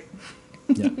 It's great.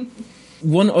 Yeah.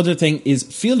 One other thing is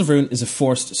Field of Ruin is a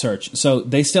forced search. So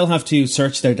they still have to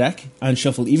search their deck and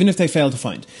shuffle, even if they fail to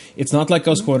find. It's not like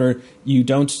Ghost Quarter. You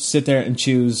don't sit there and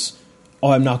choose,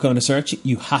 I'm not going to search.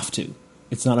 You have to.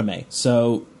 It's not a may.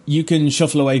 So you can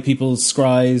shuffle away people's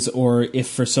scries, or if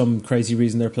for some crazy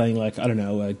reason they're playing like, I don't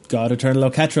know, a God Eternal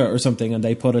Oketra or something, and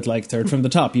they put it like third from the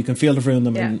top, you can Field of Ruin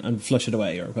them and flush it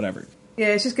away or whatever. Yeah,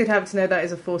 it's just good habit to know that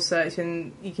is a forced search,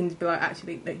 and you can be like,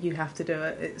 actually, you have to do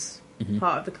it. It's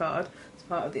part of the card.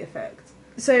 Part of the effect.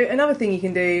 So another thing you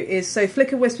can do is,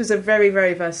 Flicker Wisp is a very,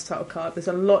 very versatile card. There's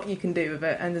a lot you can do with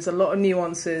it, and there's a lot of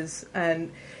nuances,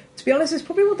 and To be honest, it's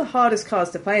probably one of the hardest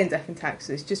cards to play in Death and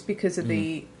Taxes, just because of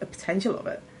the potential of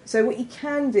it. So what you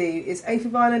can do is Aether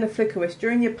Violin and Flicker Wisp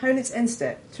during your opponent's end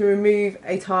step to remove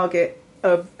a target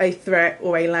of a threat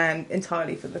or a land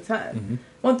entirely for the turn.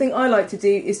 One thing I like to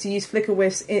do is to use Flicker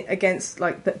Wisp against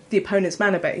like the opponent's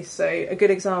mana base. So a good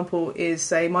example is,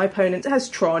 say, my opponent has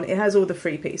Tron, it has all the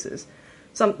free pieces.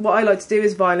 What I like to do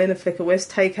is Violin and Flicker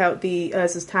Wisp, take out the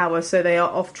Urza's Tower so they are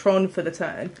off Tron for the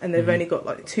turn, and they've only got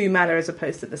like 2 mana as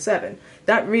opposed to the 7.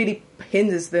 That really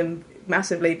hinders them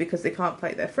massively because they can't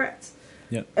play their threats.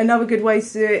 Yep. Another good way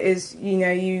to do it is,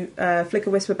 you Flicker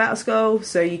Wisp with Battle Skull,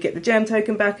 so you get the gem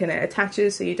token back and it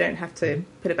attaches, so you don't have to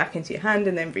put it back into your hand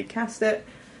and then recast it.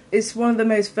 It's one of the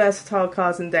most versatile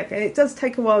cards in the deck, and it does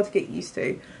take a while to get used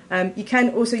to. You can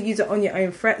also use it on your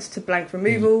own threats to blank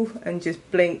removal and just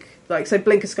blink, blink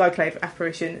a Skyclave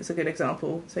Apparition is a good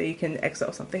example, so you can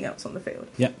exile something else on the field.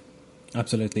 Yeah,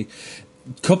 absolutely.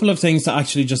 Couple of things to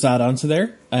actually just add on to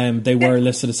there. They were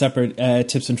listed as separate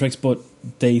tips and tricks, but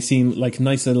they seem like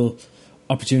nice little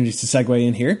opportunities to segue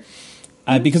in here,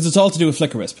 because it's all to do with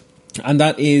Flicker Wisp. And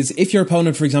that is, if your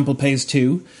opponent, for example, pays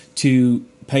 2 to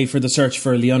pay for the search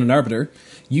for Leonin Arbiter,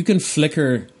 you can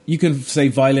say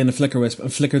Violin a Flicker Wisp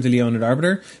and flicker the Leonin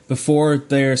Arbiter before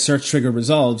their search trigger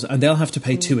resolves, and they'll have to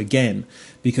pay 2 again,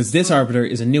 because this Arbiter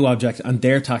is a new object and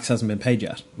their tax hasn't been paid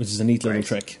yet, which is a neat little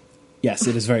trick. Yes,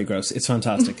 it is very gross. It's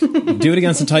fantastic. Do it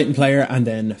against a Titan player and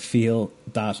then feel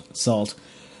that salt.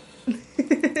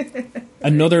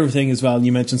 Another thing as well,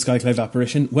 you mentioned Skyclave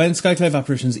Apparition. When Skyclave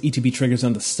Apparition's ETB triggers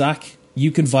on the stack,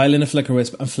 you can Violin a Flicker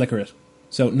Wisp and flicker it.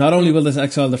 So not only will this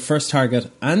exile the first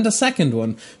target and the second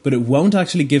one, but it won't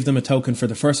actually give them a token for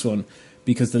the first one,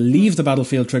 because the leave the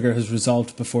battlefield trigger has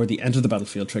resolved before the enter the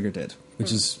battlefield trigger did,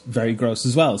 which is very gross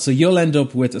as well. So you'll end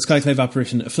up with a Skyclave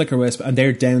Apparition, a Flicker Wisp, and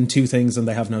they're down 2 things and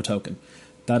they have no token.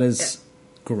 That is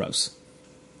gross.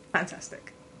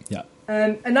 Fantastic. Yeah.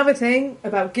 Another thing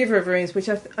about Giver of Runes, which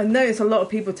I notice a lot of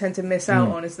people tend to miss out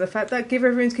on, is the fact that Giver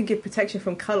of Runes can give protection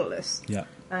from colourless. Yeah.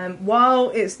 While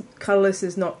it's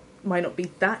colourless might not be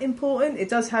that important, it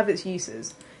does have its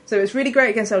uses. So it's really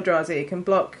great against Eldrazi. It can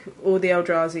block all the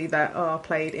Eldrazi that are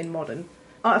played in Modern.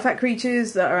 Artifact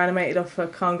creatures that are animated off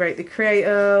of Karngreat the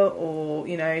Creator, or,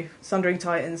 Sundering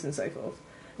Titans and so forth.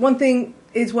 One thing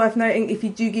is worth noting, if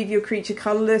you do give your creature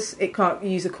colourless, it can't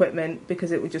use equipment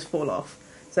because it would just fall off.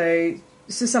 So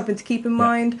it's just something to keep in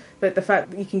mind, but the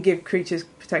fact that you can give creatures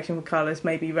protection from colours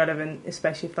may be relevant,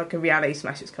 especially if a Reality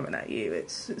Smash is coming at you.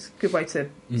 It's a good way to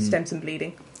stem some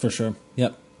bleeding. For sure,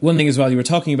 yep. One thing as well, you were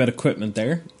talking about equipment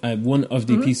there. One of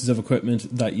the pieces of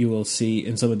equipment that you will see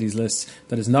in some of these lists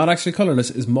that is not actually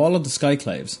colourless is Maul of the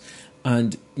Skyclaves.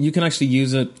 And you can actually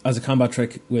use it as a combat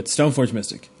trick with Stoneforge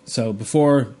Mystic. So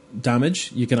before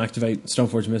damage, you can activate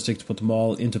Stoneforge Mystic to put the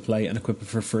Maul into play and equip it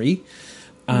for free.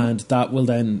 And that will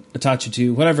then attach it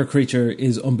to whatever creature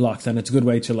is unblocked, and it's a good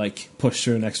way to push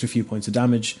through an extra few points of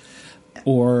damage.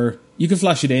 Or you can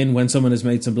flash it in when someone has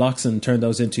made some blocks and turn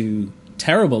those into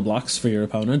terrible blocks for your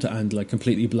opponent and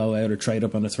completely blow out or trade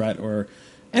up on a threat or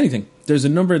anything. There's a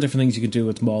number of different things you can do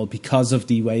with Maul because of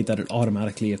the way that it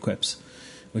automatically equips,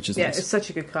 which is nice. It's such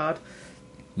a good card.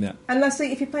 Yeah. And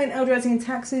lastly, if you're playing Eldrazi in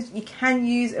Taxes, you can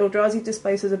use Eldrazi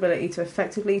Displacer's ability to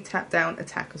effectively tap down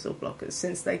attackers or blockers,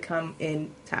 since they come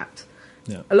in tapped.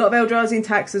 Yeah. A lot of Eldrazi in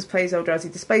Taxes plays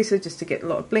Eldrazi Displacer just to get a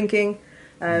lot of blinking,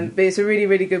 but it's a really,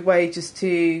 really good way just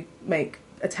to make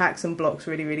attacks and blocks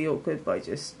really, really awkward by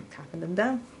just tapping them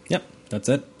down. Yep, that's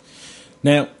it.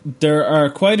 Now, there are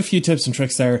quite a few tips and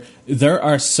tricks there. There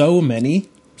are so many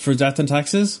for Death and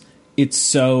Taxes. It's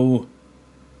so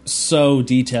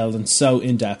detailed and so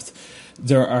in-depth.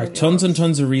 There are tons and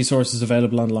tons of resources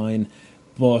available online,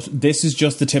 but this is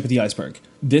just the tip of the iceberg.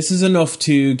 This is enough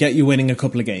to get you winning a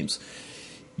couple of games.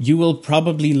 You will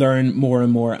probably learn more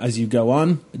and more as you go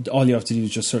on. All you have to do is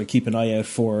just sort of keep an eye out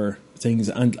for things,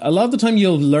 and a lot of the time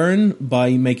you'll learn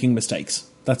by making mistakes.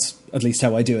 That's at least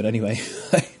how I do it anyway.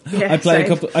 I play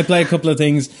a couple of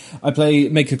things.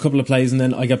 Make a couple of plays, and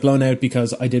then I get blown out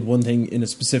because I did one thing in a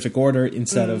specific order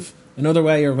instead of another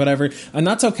way or whatever. And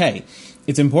that's okay.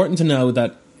 It's important to know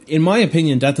that, in my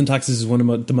opinion, Death and Taxes is one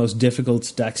of the most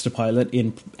difficult decks to pilot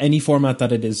in any format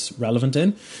that it is relevant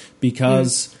in,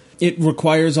 because it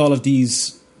requires all of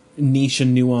these niche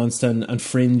and nuanced and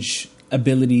fringe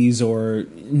abilities, or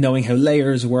knowing how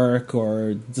layers work,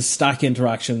 or the stack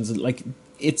interactions.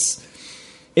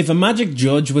 If a Magic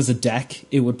Judge was a deck,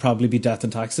 it would probably be Death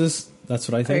and Taxes. That's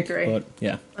what I think. I agree. But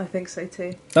yeah, I think so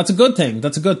too. That's a good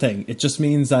thing. It just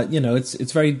means that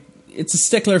it's very it's a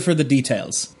stickler for the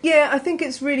details. Yeah, I think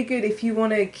it's really good if you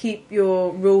want to keep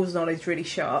your rules knowledge really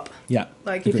sharp. Yeah.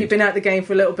 Like, if you've been out the game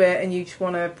for a little bit and you just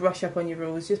want to brush up on your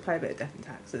rules, just play a bit of Death and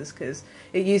Taxes, because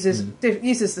it uses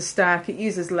uses the stack, it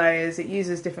uses layers, it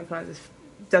uses different kinds of...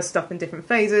 does stuff in different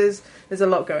phases. There's a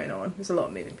lot going on. There's a lot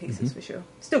of moving pieces, for sure.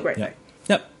 Still great, though.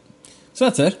 Yep. So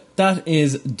that's it. That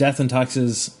is Death and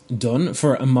Taxes done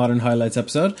for a Modern Highlights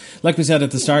episode. Like we said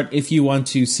at the start, if you want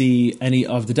to see any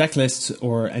of the deck lists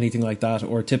or anything like that,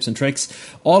 or tips and tricks,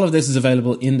 all of this is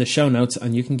available in the show notes,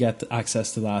 and you can get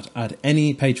access to that at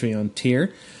any Patreon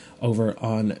tier over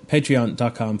on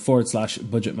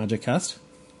patreon.com/budgetmagiccast.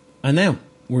 And now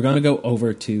we're going to go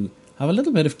over to have a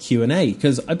little bit of Q&A,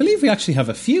 because I believe we actually have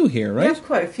a few here, right? We have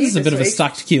quite a few. This is a bit of a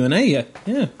stacked Q&A, yeah.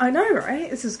 I know, right?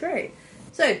 This is great.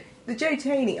 So, the Joe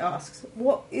Taney asks,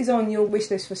 what is on your wish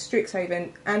list for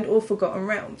Strixhaven and or Forgotten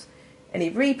Realms? Any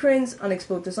reprints,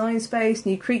 unexplored design space,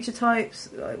 new creature types?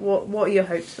 What are your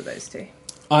hopes for those two?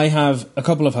 I have a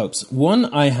couple of hopes. One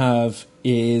I have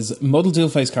is Model Dual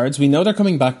Face cards. We know they're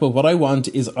coming back, but what I want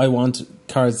is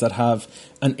cards that have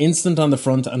an instant on the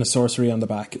front and a sorcery on the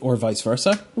back, or vice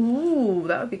versa. Ooh,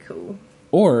 that would be cool.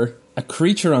 Or a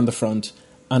creature on the front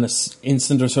and an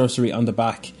instant or sorcery on the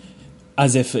back,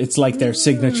 as if it's like their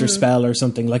signature spell or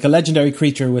something, like a legendary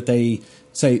creature with a,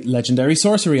 say, legendary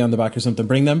sorcery on the back or something.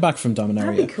 Bring them back from Dominaria.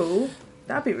 That'd be cool.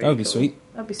 That'd be really cool. That would be sweet.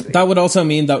 That'd be sweet. That would also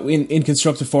mean that in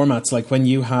constructed formats, like when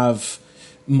you have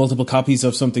multiple copies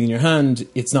of something in your hand,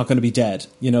 it's not going to be dead.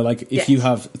 You know, like if you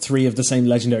have 3 of the same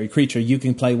legendary creature, you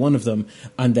can play one of them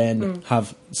and then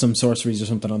have some sorceries or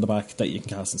something on the back that you can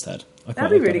cast instead. That'd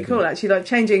be really cool, actually. Like,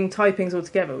 changing typings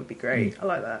altogether would be great. I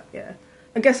like that, yeah.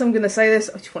 I guess I'm going to say this.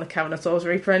 I just want a Cavernator's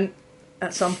reprint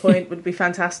at some point. Would be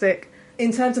fantastic.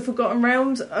 In terms of Forgotten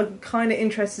Realms, I'm kind of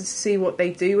interested to see what they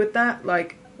do with that.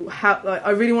 Like, I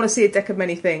really want to see a deck of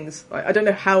many things. Like, I don't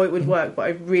know how it would work, but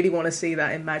I really want to see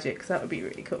that in Magic, because that would be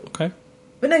really cool. Okay.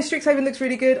 But no, Strixhaven looks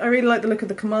really good. I really like the look of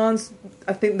the commands.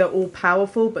 I think they're all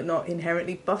powerful, but not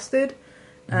inherently busted.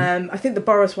 I think the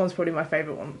Boros one's probably my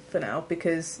favourite one for now,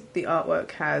 because the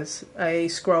artwork has a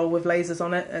scroll with lasers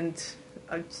on it, and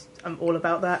I'm all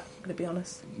about that, I'm going to be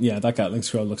honest. Yeah, that Gatling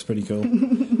scroll looks pretty cool.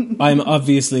 I'm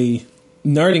obviously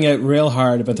nerding out real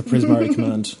hard about the Prismari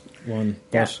command one.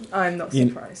 But yeah, I'm not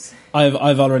surprised.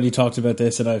 I've already talked about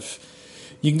this, and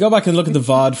you can go back and look at the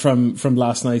VOD from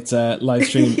last night's live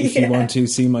stream if you want to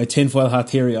see my tinfoil hat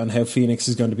theory on how Phoenix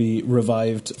is going to be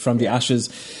revived from the ashes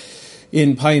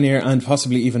in Pioneer and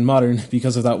possibly even Modern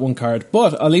because of that one card.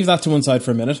 But I'll leave that to one side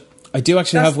for a minute. I do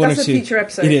actually have one or two. That's a future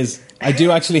episode. It is. I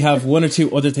do actually have one or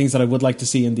two other things that I would like to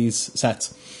see in these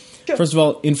sets. Sure. First of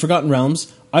all, in Forgotten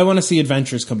Realms, I want to see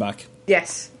Adventures come back.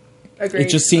 Yes. Agreed. It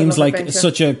just seems like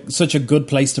such a good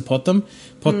place to put them.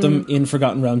 Put them in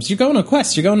Forgotten Realms. You're going on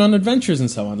quests, you're going on adventures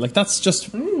and so on. Like, that's just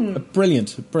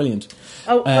brilliant.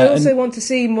 I also want to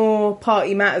see more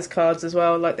Party Matters cards as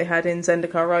well, like they had in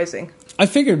Zendikar Rising. I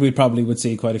figured we probably would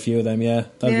see quite a few of them, yeah.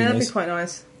 That'd be quite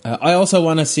nice. I also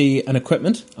want to see an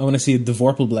equipment. I want to see the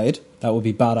Vorpal Blade. That would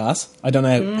be badass. I don't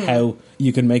know how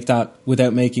you can make that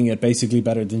without making it basically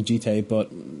better than GT, but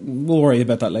we'll worry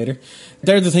about that later.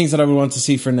 They're the things that I would want to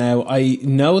see for now. I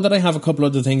know that I have a couple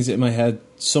other things in my head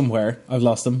somewhere. I've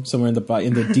lost them somewhere in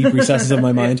the deep recesses of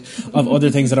my mind of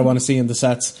other things that I want to see in the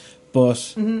sets.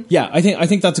 But yeah, I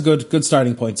think that's a good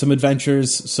starting point. Some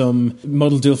adventures, some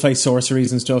model dual face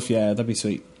sorceries and stuff. Yeah, that'd be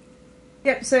sweet.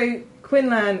 Yep. So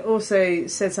Quinlan also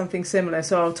said something similar,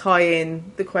 so I'll tie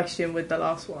in the question with the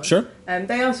last one. Sure.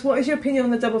 They asked, what is your opinion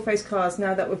on the double face cards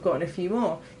now that we've gotten a few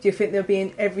more? Do you think they'll be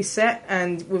in every set?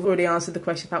 And we've already answered the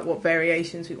question about what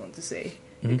variations we want to see,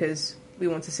 because we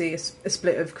want to see a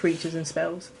split of creatures and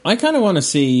spells. I kind of want to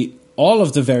see all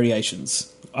of the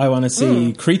variations. I want to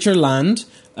see creature land,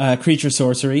 creature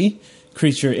sorcery,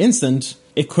 creature instant,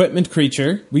 equipment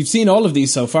creature. We've seen all of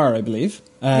these so far, I believe.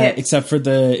 Yes. Except for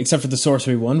the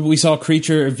sorcery one. We saw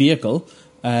creature vehicle.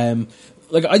 I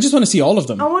just want to see all of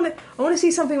them. I want to see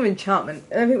something with enchantment.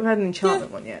 I don't think we've had an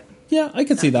enchantment one yet. Yeah, I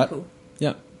could see that. Cool.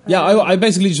 Yeah. Yeah, I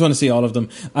basically just want to see all of them.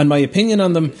 And my opinion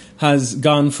on them has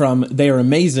gone from they are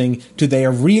amazing to they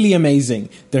are really amazing.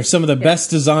 They're some of the best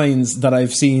designs that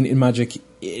I've seen in Magic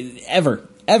ever.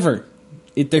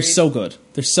 They're so good.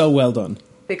 They're so well done.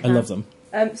 Big I love them.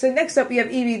 So next up we have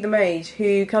Evie the Mage,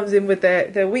 who comes in with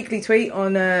their weekly tweet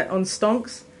on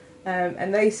Stonks.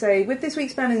 And they say, with this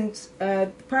week's bannings,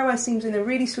 Prowess seems in a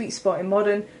really sweet spot in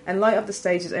Modern, and Light Up the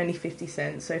Stage is only 50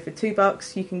 cents. So for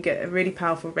 $2, you can get a really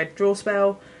powerful red draw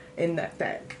spell in that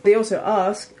deck. They also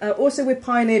ask, also with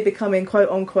Pioneer becoming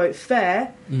quote-unquote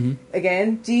fair,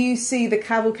 again, do you see the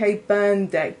Cavalcade Burn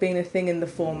deck being a thing in the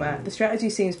format? The strategy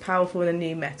seems powerful in a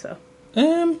new meta.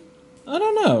 I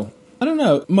don't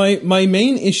know. My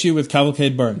main issue with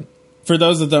Cavalcade Burn, for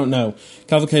those that don't know,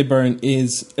 Cavalcade Burn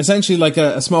is essentially like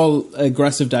a small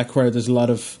aggressive deck where there's a lot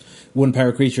of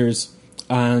 1-power creatures,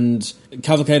 and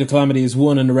Cavalcade of Calamity is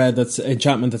 1 in a red that's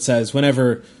enchantment that says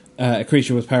whenever a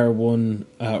creature with power 1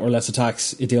 or less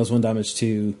attacks, it deals 1 damage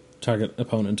to target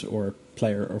opponent or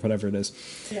player or whatever it is.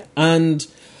 Yeah. And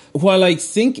while I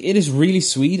think it is really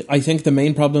sweet, I think the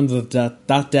main problem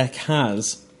that deck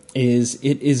has is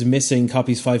it is missing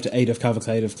copies 5 to 8 of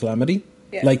Cavalcade of Calamity.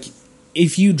 Yeah. Like,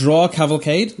 if you draw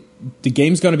Cavalcade, the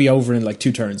game's going to be over in like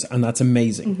 2 turns, and that's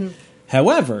amazing. Mm-hmm.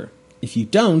 However, if you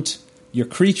don't, your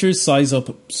creatures size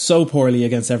up so poorly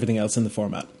against everything else in the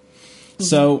format. Mm-hmm.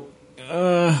 So,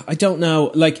 I don't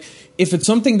know. Like, if it's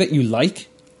something that you like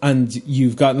and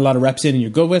you've gotten a lot of reps in and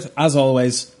you're good with, as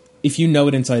always, if you know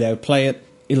it inside out, play it,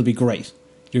 it'll be great.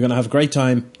 You're going to have a great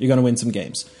time. You're going to win some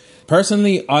games.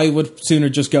 Personally, I would sooner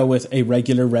just go with a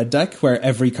regular red deck where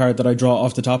every card that I draw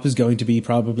off the top is going to be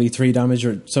probably 3 damage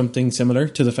or something similar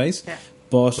to the face. Yeah.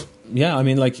 But yeah, I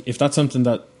mean, like, if that's something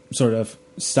that sort of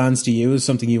stands to you as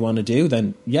something you want to do,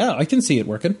 then yeah, I can see it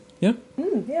working. Yeah.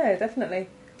 Yeah, definitely.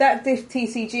 That Diff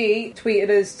TCG tweeted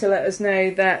us to let us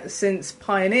know that since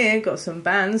Pioneer got some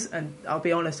bans, and I'll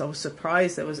be honest, I was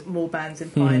surprised there was more bans in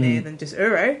Pioneer than just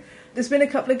Uro. There's been a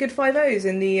couple of good 5-0s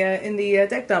in the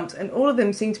deck dumps, and all of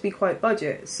them seem to be quite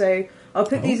budget. So I'll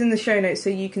put these in the show notes so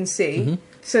you can see. Mm-hmm.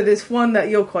 So there's one that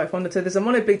you're quite fond of. So there's a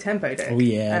Mono Big Tempo deck,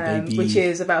 baby. which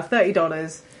is about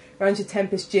 $30. Around your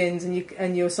Tempest Djinns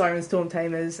and your Siren Storm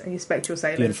Tamers and your Spectral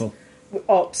Sailors. Beautiful.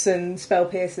 Ops and Spell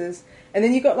Piercers. And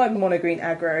then you've got like Mono Green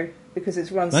aggro, because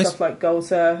it's run Nice. stuff like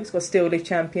Golter, it's got Steel Leaf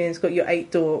Champion, it's got your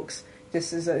 8 Dorks,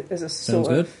 just as a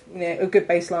sort of, a good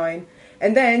baseline.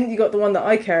 And then you got the one that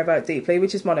I care about deeply,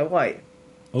 which is Mono White.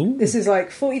 Oh. This is like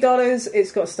 $40.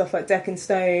 It's got stuff like Deck and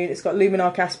Stone. It's got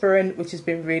Luminarch Aspirant, which has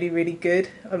been really, really good.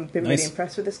 I've been really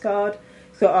impressed with this card.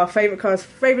 It's got our favourite cards,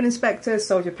 Raven Inspector,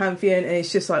 Soldier Pantheon, and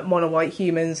it's just like Mono White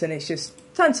humans, and it's just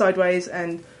turned sideways.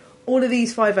 And all of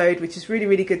these 5-0'd, which is really,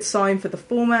 really good sign for the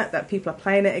format, that people are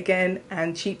playing it again,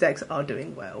 and cheap decks are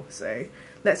doing well. So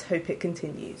let's hope it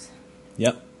continues.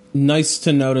 Yep. Nice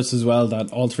to notice as well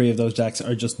that all 3 of those decks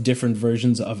are just different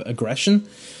versions of Aggression,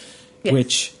 Yes.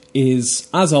 which is,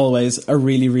 as always, a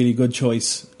really, really good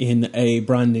choice in a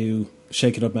brand new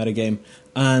Shake It Up metagame.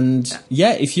 And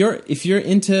yeah, if you're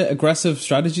into aggressive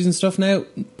strategies and stuff now,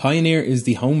 Pioneer is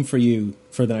the home for you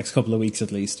for the next couple of weeks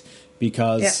at least,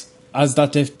 because as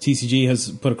that Diff TCG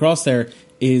has put across there,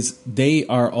 is they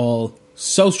are all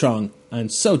so strong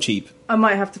and so cheap. I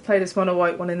might have to play this Mono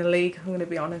White one in the league, I'm going to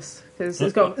be honest, because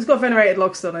it's got Venerated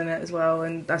Loxodon in it as well,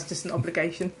 and that's just an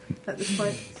obligation at this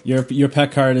point. Your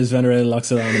pet card is Venerated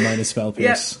Loxodon and minus Spell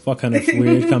Pierce. What kind of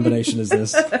weird combination is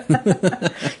this?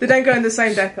 They don't go in the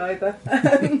same deck either.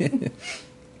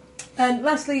 And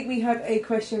lastly, we have a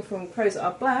question from Crows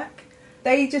Are Black.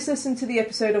 They just listened to the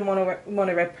episode on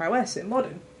Mono Red Prowess in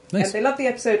Modern. Nice. And they love the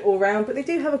episode all round, but they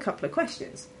do have a couple of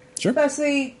questions. Sure.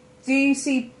 Firstly, do you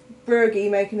see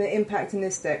Burgi making an impact in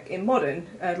this deck in Modern,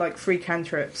 like free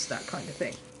cantrips, that kind of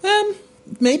thing?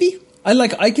 Maybe.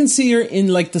 I can see her in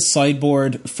like the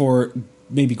sideboard for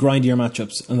maybe grindier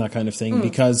matchups and that kind of thing,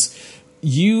 because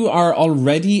you are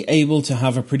already able to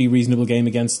have a pretty reasonable game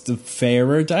against the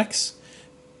fairer decks,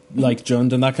 like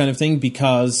Jund and that kind of thing,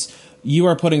 because you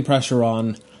are putting pressure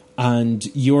on and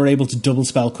you're able to double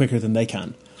spell quicker than they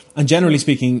can. And generally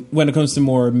speaking, when it comes to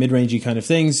more mid-rangey kind of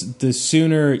things, the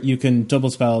sooner you can double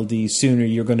spell, the sooner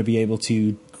you're going to be able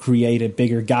to create a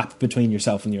bigger gap between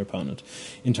yourself and your opponent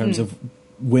in terms of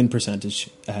win percentage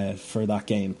for that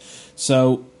game.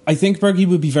 So I think Burgi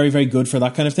would be very, very good for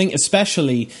that kind of thing,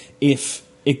 especially if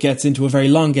it gets into a very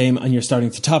long game and you're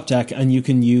starting to top deck and you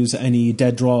can use any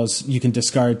dead draws you can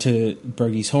discard to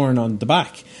Burgi's Horn on the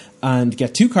back and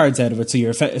get 2 cards out of it, so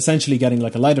you're essentially getting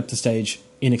like a light up the stage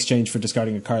in exchange for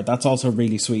discarding a card. That's also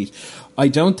really sweet. I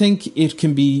don't think it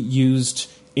can be used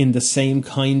in the same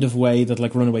kind of way that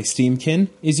like Runaway Steamkin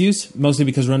is used, mostly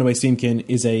because Runaway Steamkin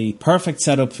is a perfect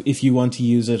setup if you want to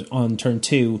use it on turn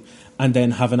 2 and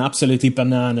then have an absolutely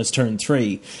bananas turn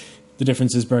 3. The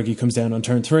difference is Burgi comes down on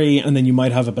turn 3 and then you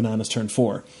might have a bananas turn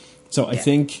 4. So I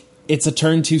think it's a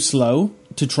turn too slow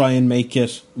to try and make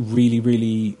it really,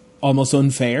 really almost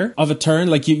unfair of a turn.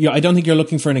 Like I don't think you're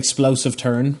looking for an explosive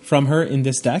turn from her in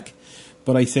this deck,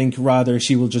 but I think rather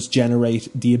she will just generate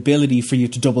the ability for you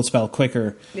to double spell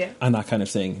quicker and that kind of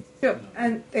thing. Sure.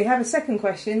 And they have a second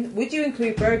question. Would you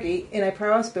include Bergie in a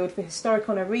prowess build for Historic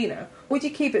on Arena? Would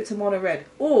you keep it to mono red?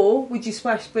 Or would you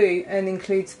splash blue and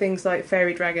include things like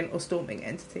Fairy Dragon or Storming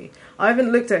Entity? I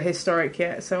haven't looked at Historic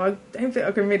yet, so I don't think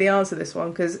I can really answer this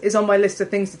one, because it's on my list of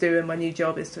things to do, and my new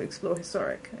job is to explore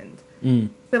Historic. And I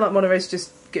feel like mono red's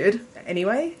just good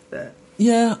anyway. But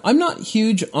yeah, I'm not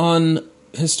huge on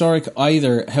Historic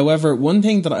either. However, one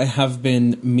thing that I have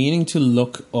been meaning to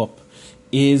look up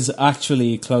is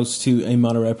actually close to a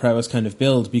mono red prowess kind of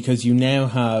build, because you now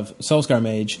have Soulscar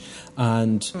Mage,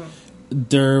 and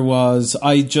there was,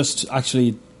 I just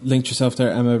actually linked yourself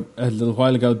there, Emma, a little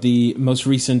while ago, the most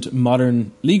recent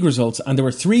Modern League results, and there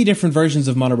were 3 different versions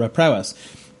of mono red prowess,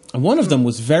 and one of them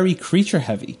was very creature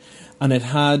heavy, and it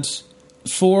had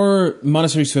 4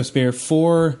 Monastery Swiftspear,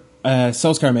 4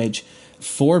 Soulscar Mage,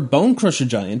 4 Bone Crusher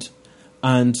Giant,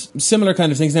 and similar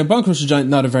kind of things. Now, Bone Crusher Giant,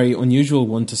 not a very unusual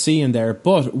one to see in there,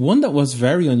 but one that was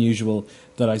very unusual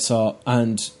that I saw,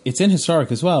 and it's in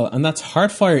Historic as well, and that's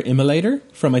Heartfire Immolator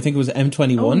from, I think it was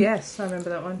M21. Oh, yes, I remember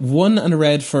that one. 1 and a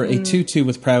red for a 2/2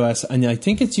 with prowess, and I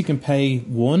think it's you can pay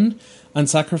 1 and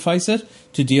sacrifice it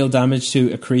to deal damage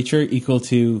to a creature equal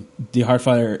to the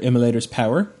Heartfire Immolator's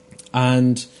power,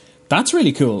 and that's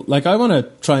really cool. Like, I want to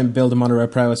try and build a mono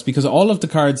red prowess, because all of the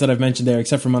cards that I've mentioned there,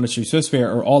 except for Monastery Swiftspear,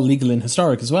 are all legal in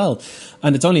Historic as well.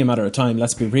 And it's only a matter of time,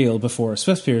 let's be real, before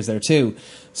Swiftspear is there too.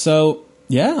 So,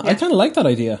 yeah, I kind of like that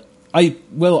idea. I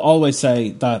will always say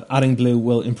that adding blue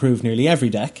will improve nearly every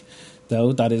deck,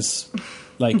 though. That is,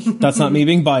 like, that's not me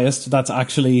being biased. That's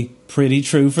actually pretty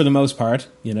true for the most part,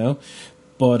 you know.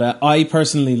 But I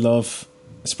personally love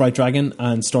Sprite Dragon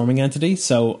and Storming Entity,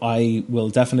 so I will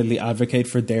definitely advocate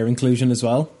for their inclusion as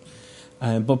well.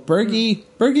 But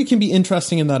Bergie can be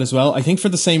interesting in that as well. I think for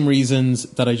the same reasons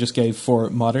that I just gave for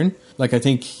Modern. Like, I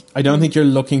don't think you're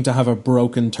looking to have a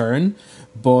broken turn,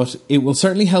 but it will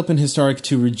certainly help in Historic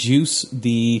to reduce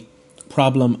the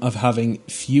problem of having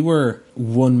fewer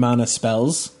 1-mana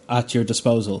spells at your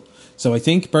disposal. So I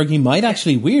think Bergie might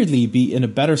actually weirdly be in a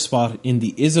better spot in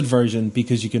the Izzet version,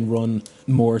 because you can run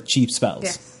more cheap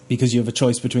spells. Because you have a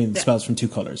choice between the spells from 2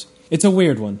 colours. It's a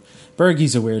weird one.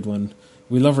 Bergie's a weird one.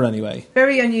 We love her anyway.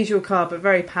 Very unusual card, but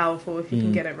very powerful if you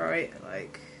can get it right.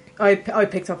 Like, I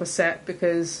picked up a set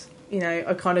because, you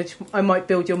know, I might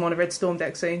build your mono red Storm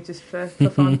deck soon, just for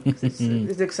fun, because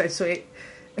it looks so sweet.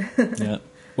 Yeah.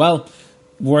 Well,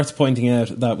 worth pointing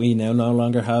out that we now no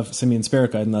longer have Simian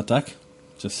Spirit Guide in that deck.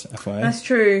 Just FYI. That's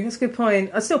true. That's a good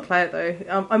point. I still play it though.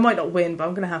 I might not win, but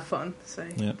I'm going to have fun. So,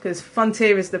 because fun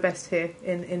tier is the best tier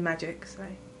in Magic. So,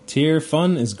 tier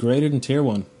fun is greater than tier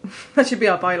 1. That should be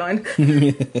our byline.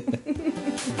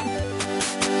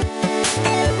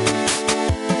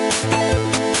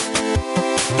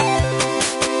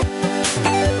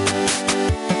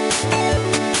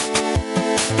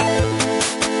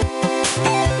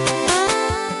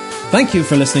 Thank you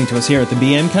for listening to us here at the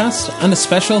BMcast, and a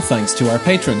special thanks to our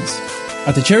patrons.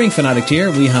 At the Cheering Fanatic tier,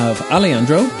 we have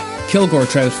Alejandro, Kilgore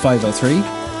Trout 503,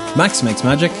 Max Makes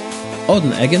Magic,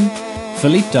 Odin Egan,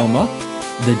 Philippe Delmotte,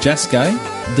 The Jess Guy,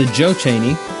 The Joe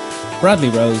Cheney, Bradley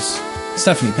Rose,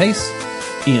 Stephanie Pace,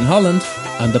 Ian Holland,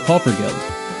 and the Pauper Guild.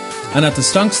 And at the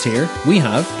Stonks tier, we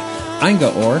have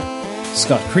Anga Orr,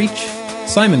 Scott Creech,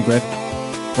 Simon Grip,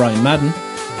 Brian Madden,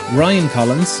 Ryan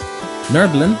Collins,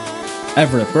 Nerblin,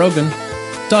 Everett Brogan,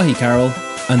 Dahi Carroll,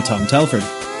 and Tom Telford.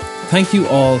 Thank you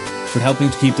all for helping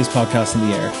to keep this podcast in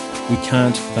the air. We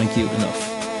can't thank you enough.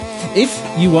 If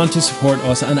you want to support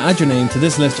us and add your name to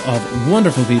this list of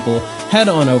wonderful people, head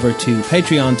on over to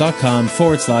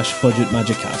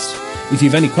patreon.com/budgetmagiccast. If you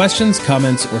have any questions,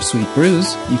 comments, or sweet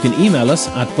brews, you can email us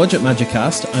at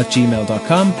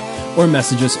budgetmagiccast@gmail.com or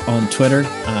message us on Twitter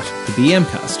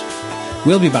 @thebmcast.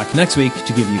 We'll be back next week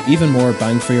to give you even more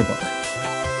bang for your buck.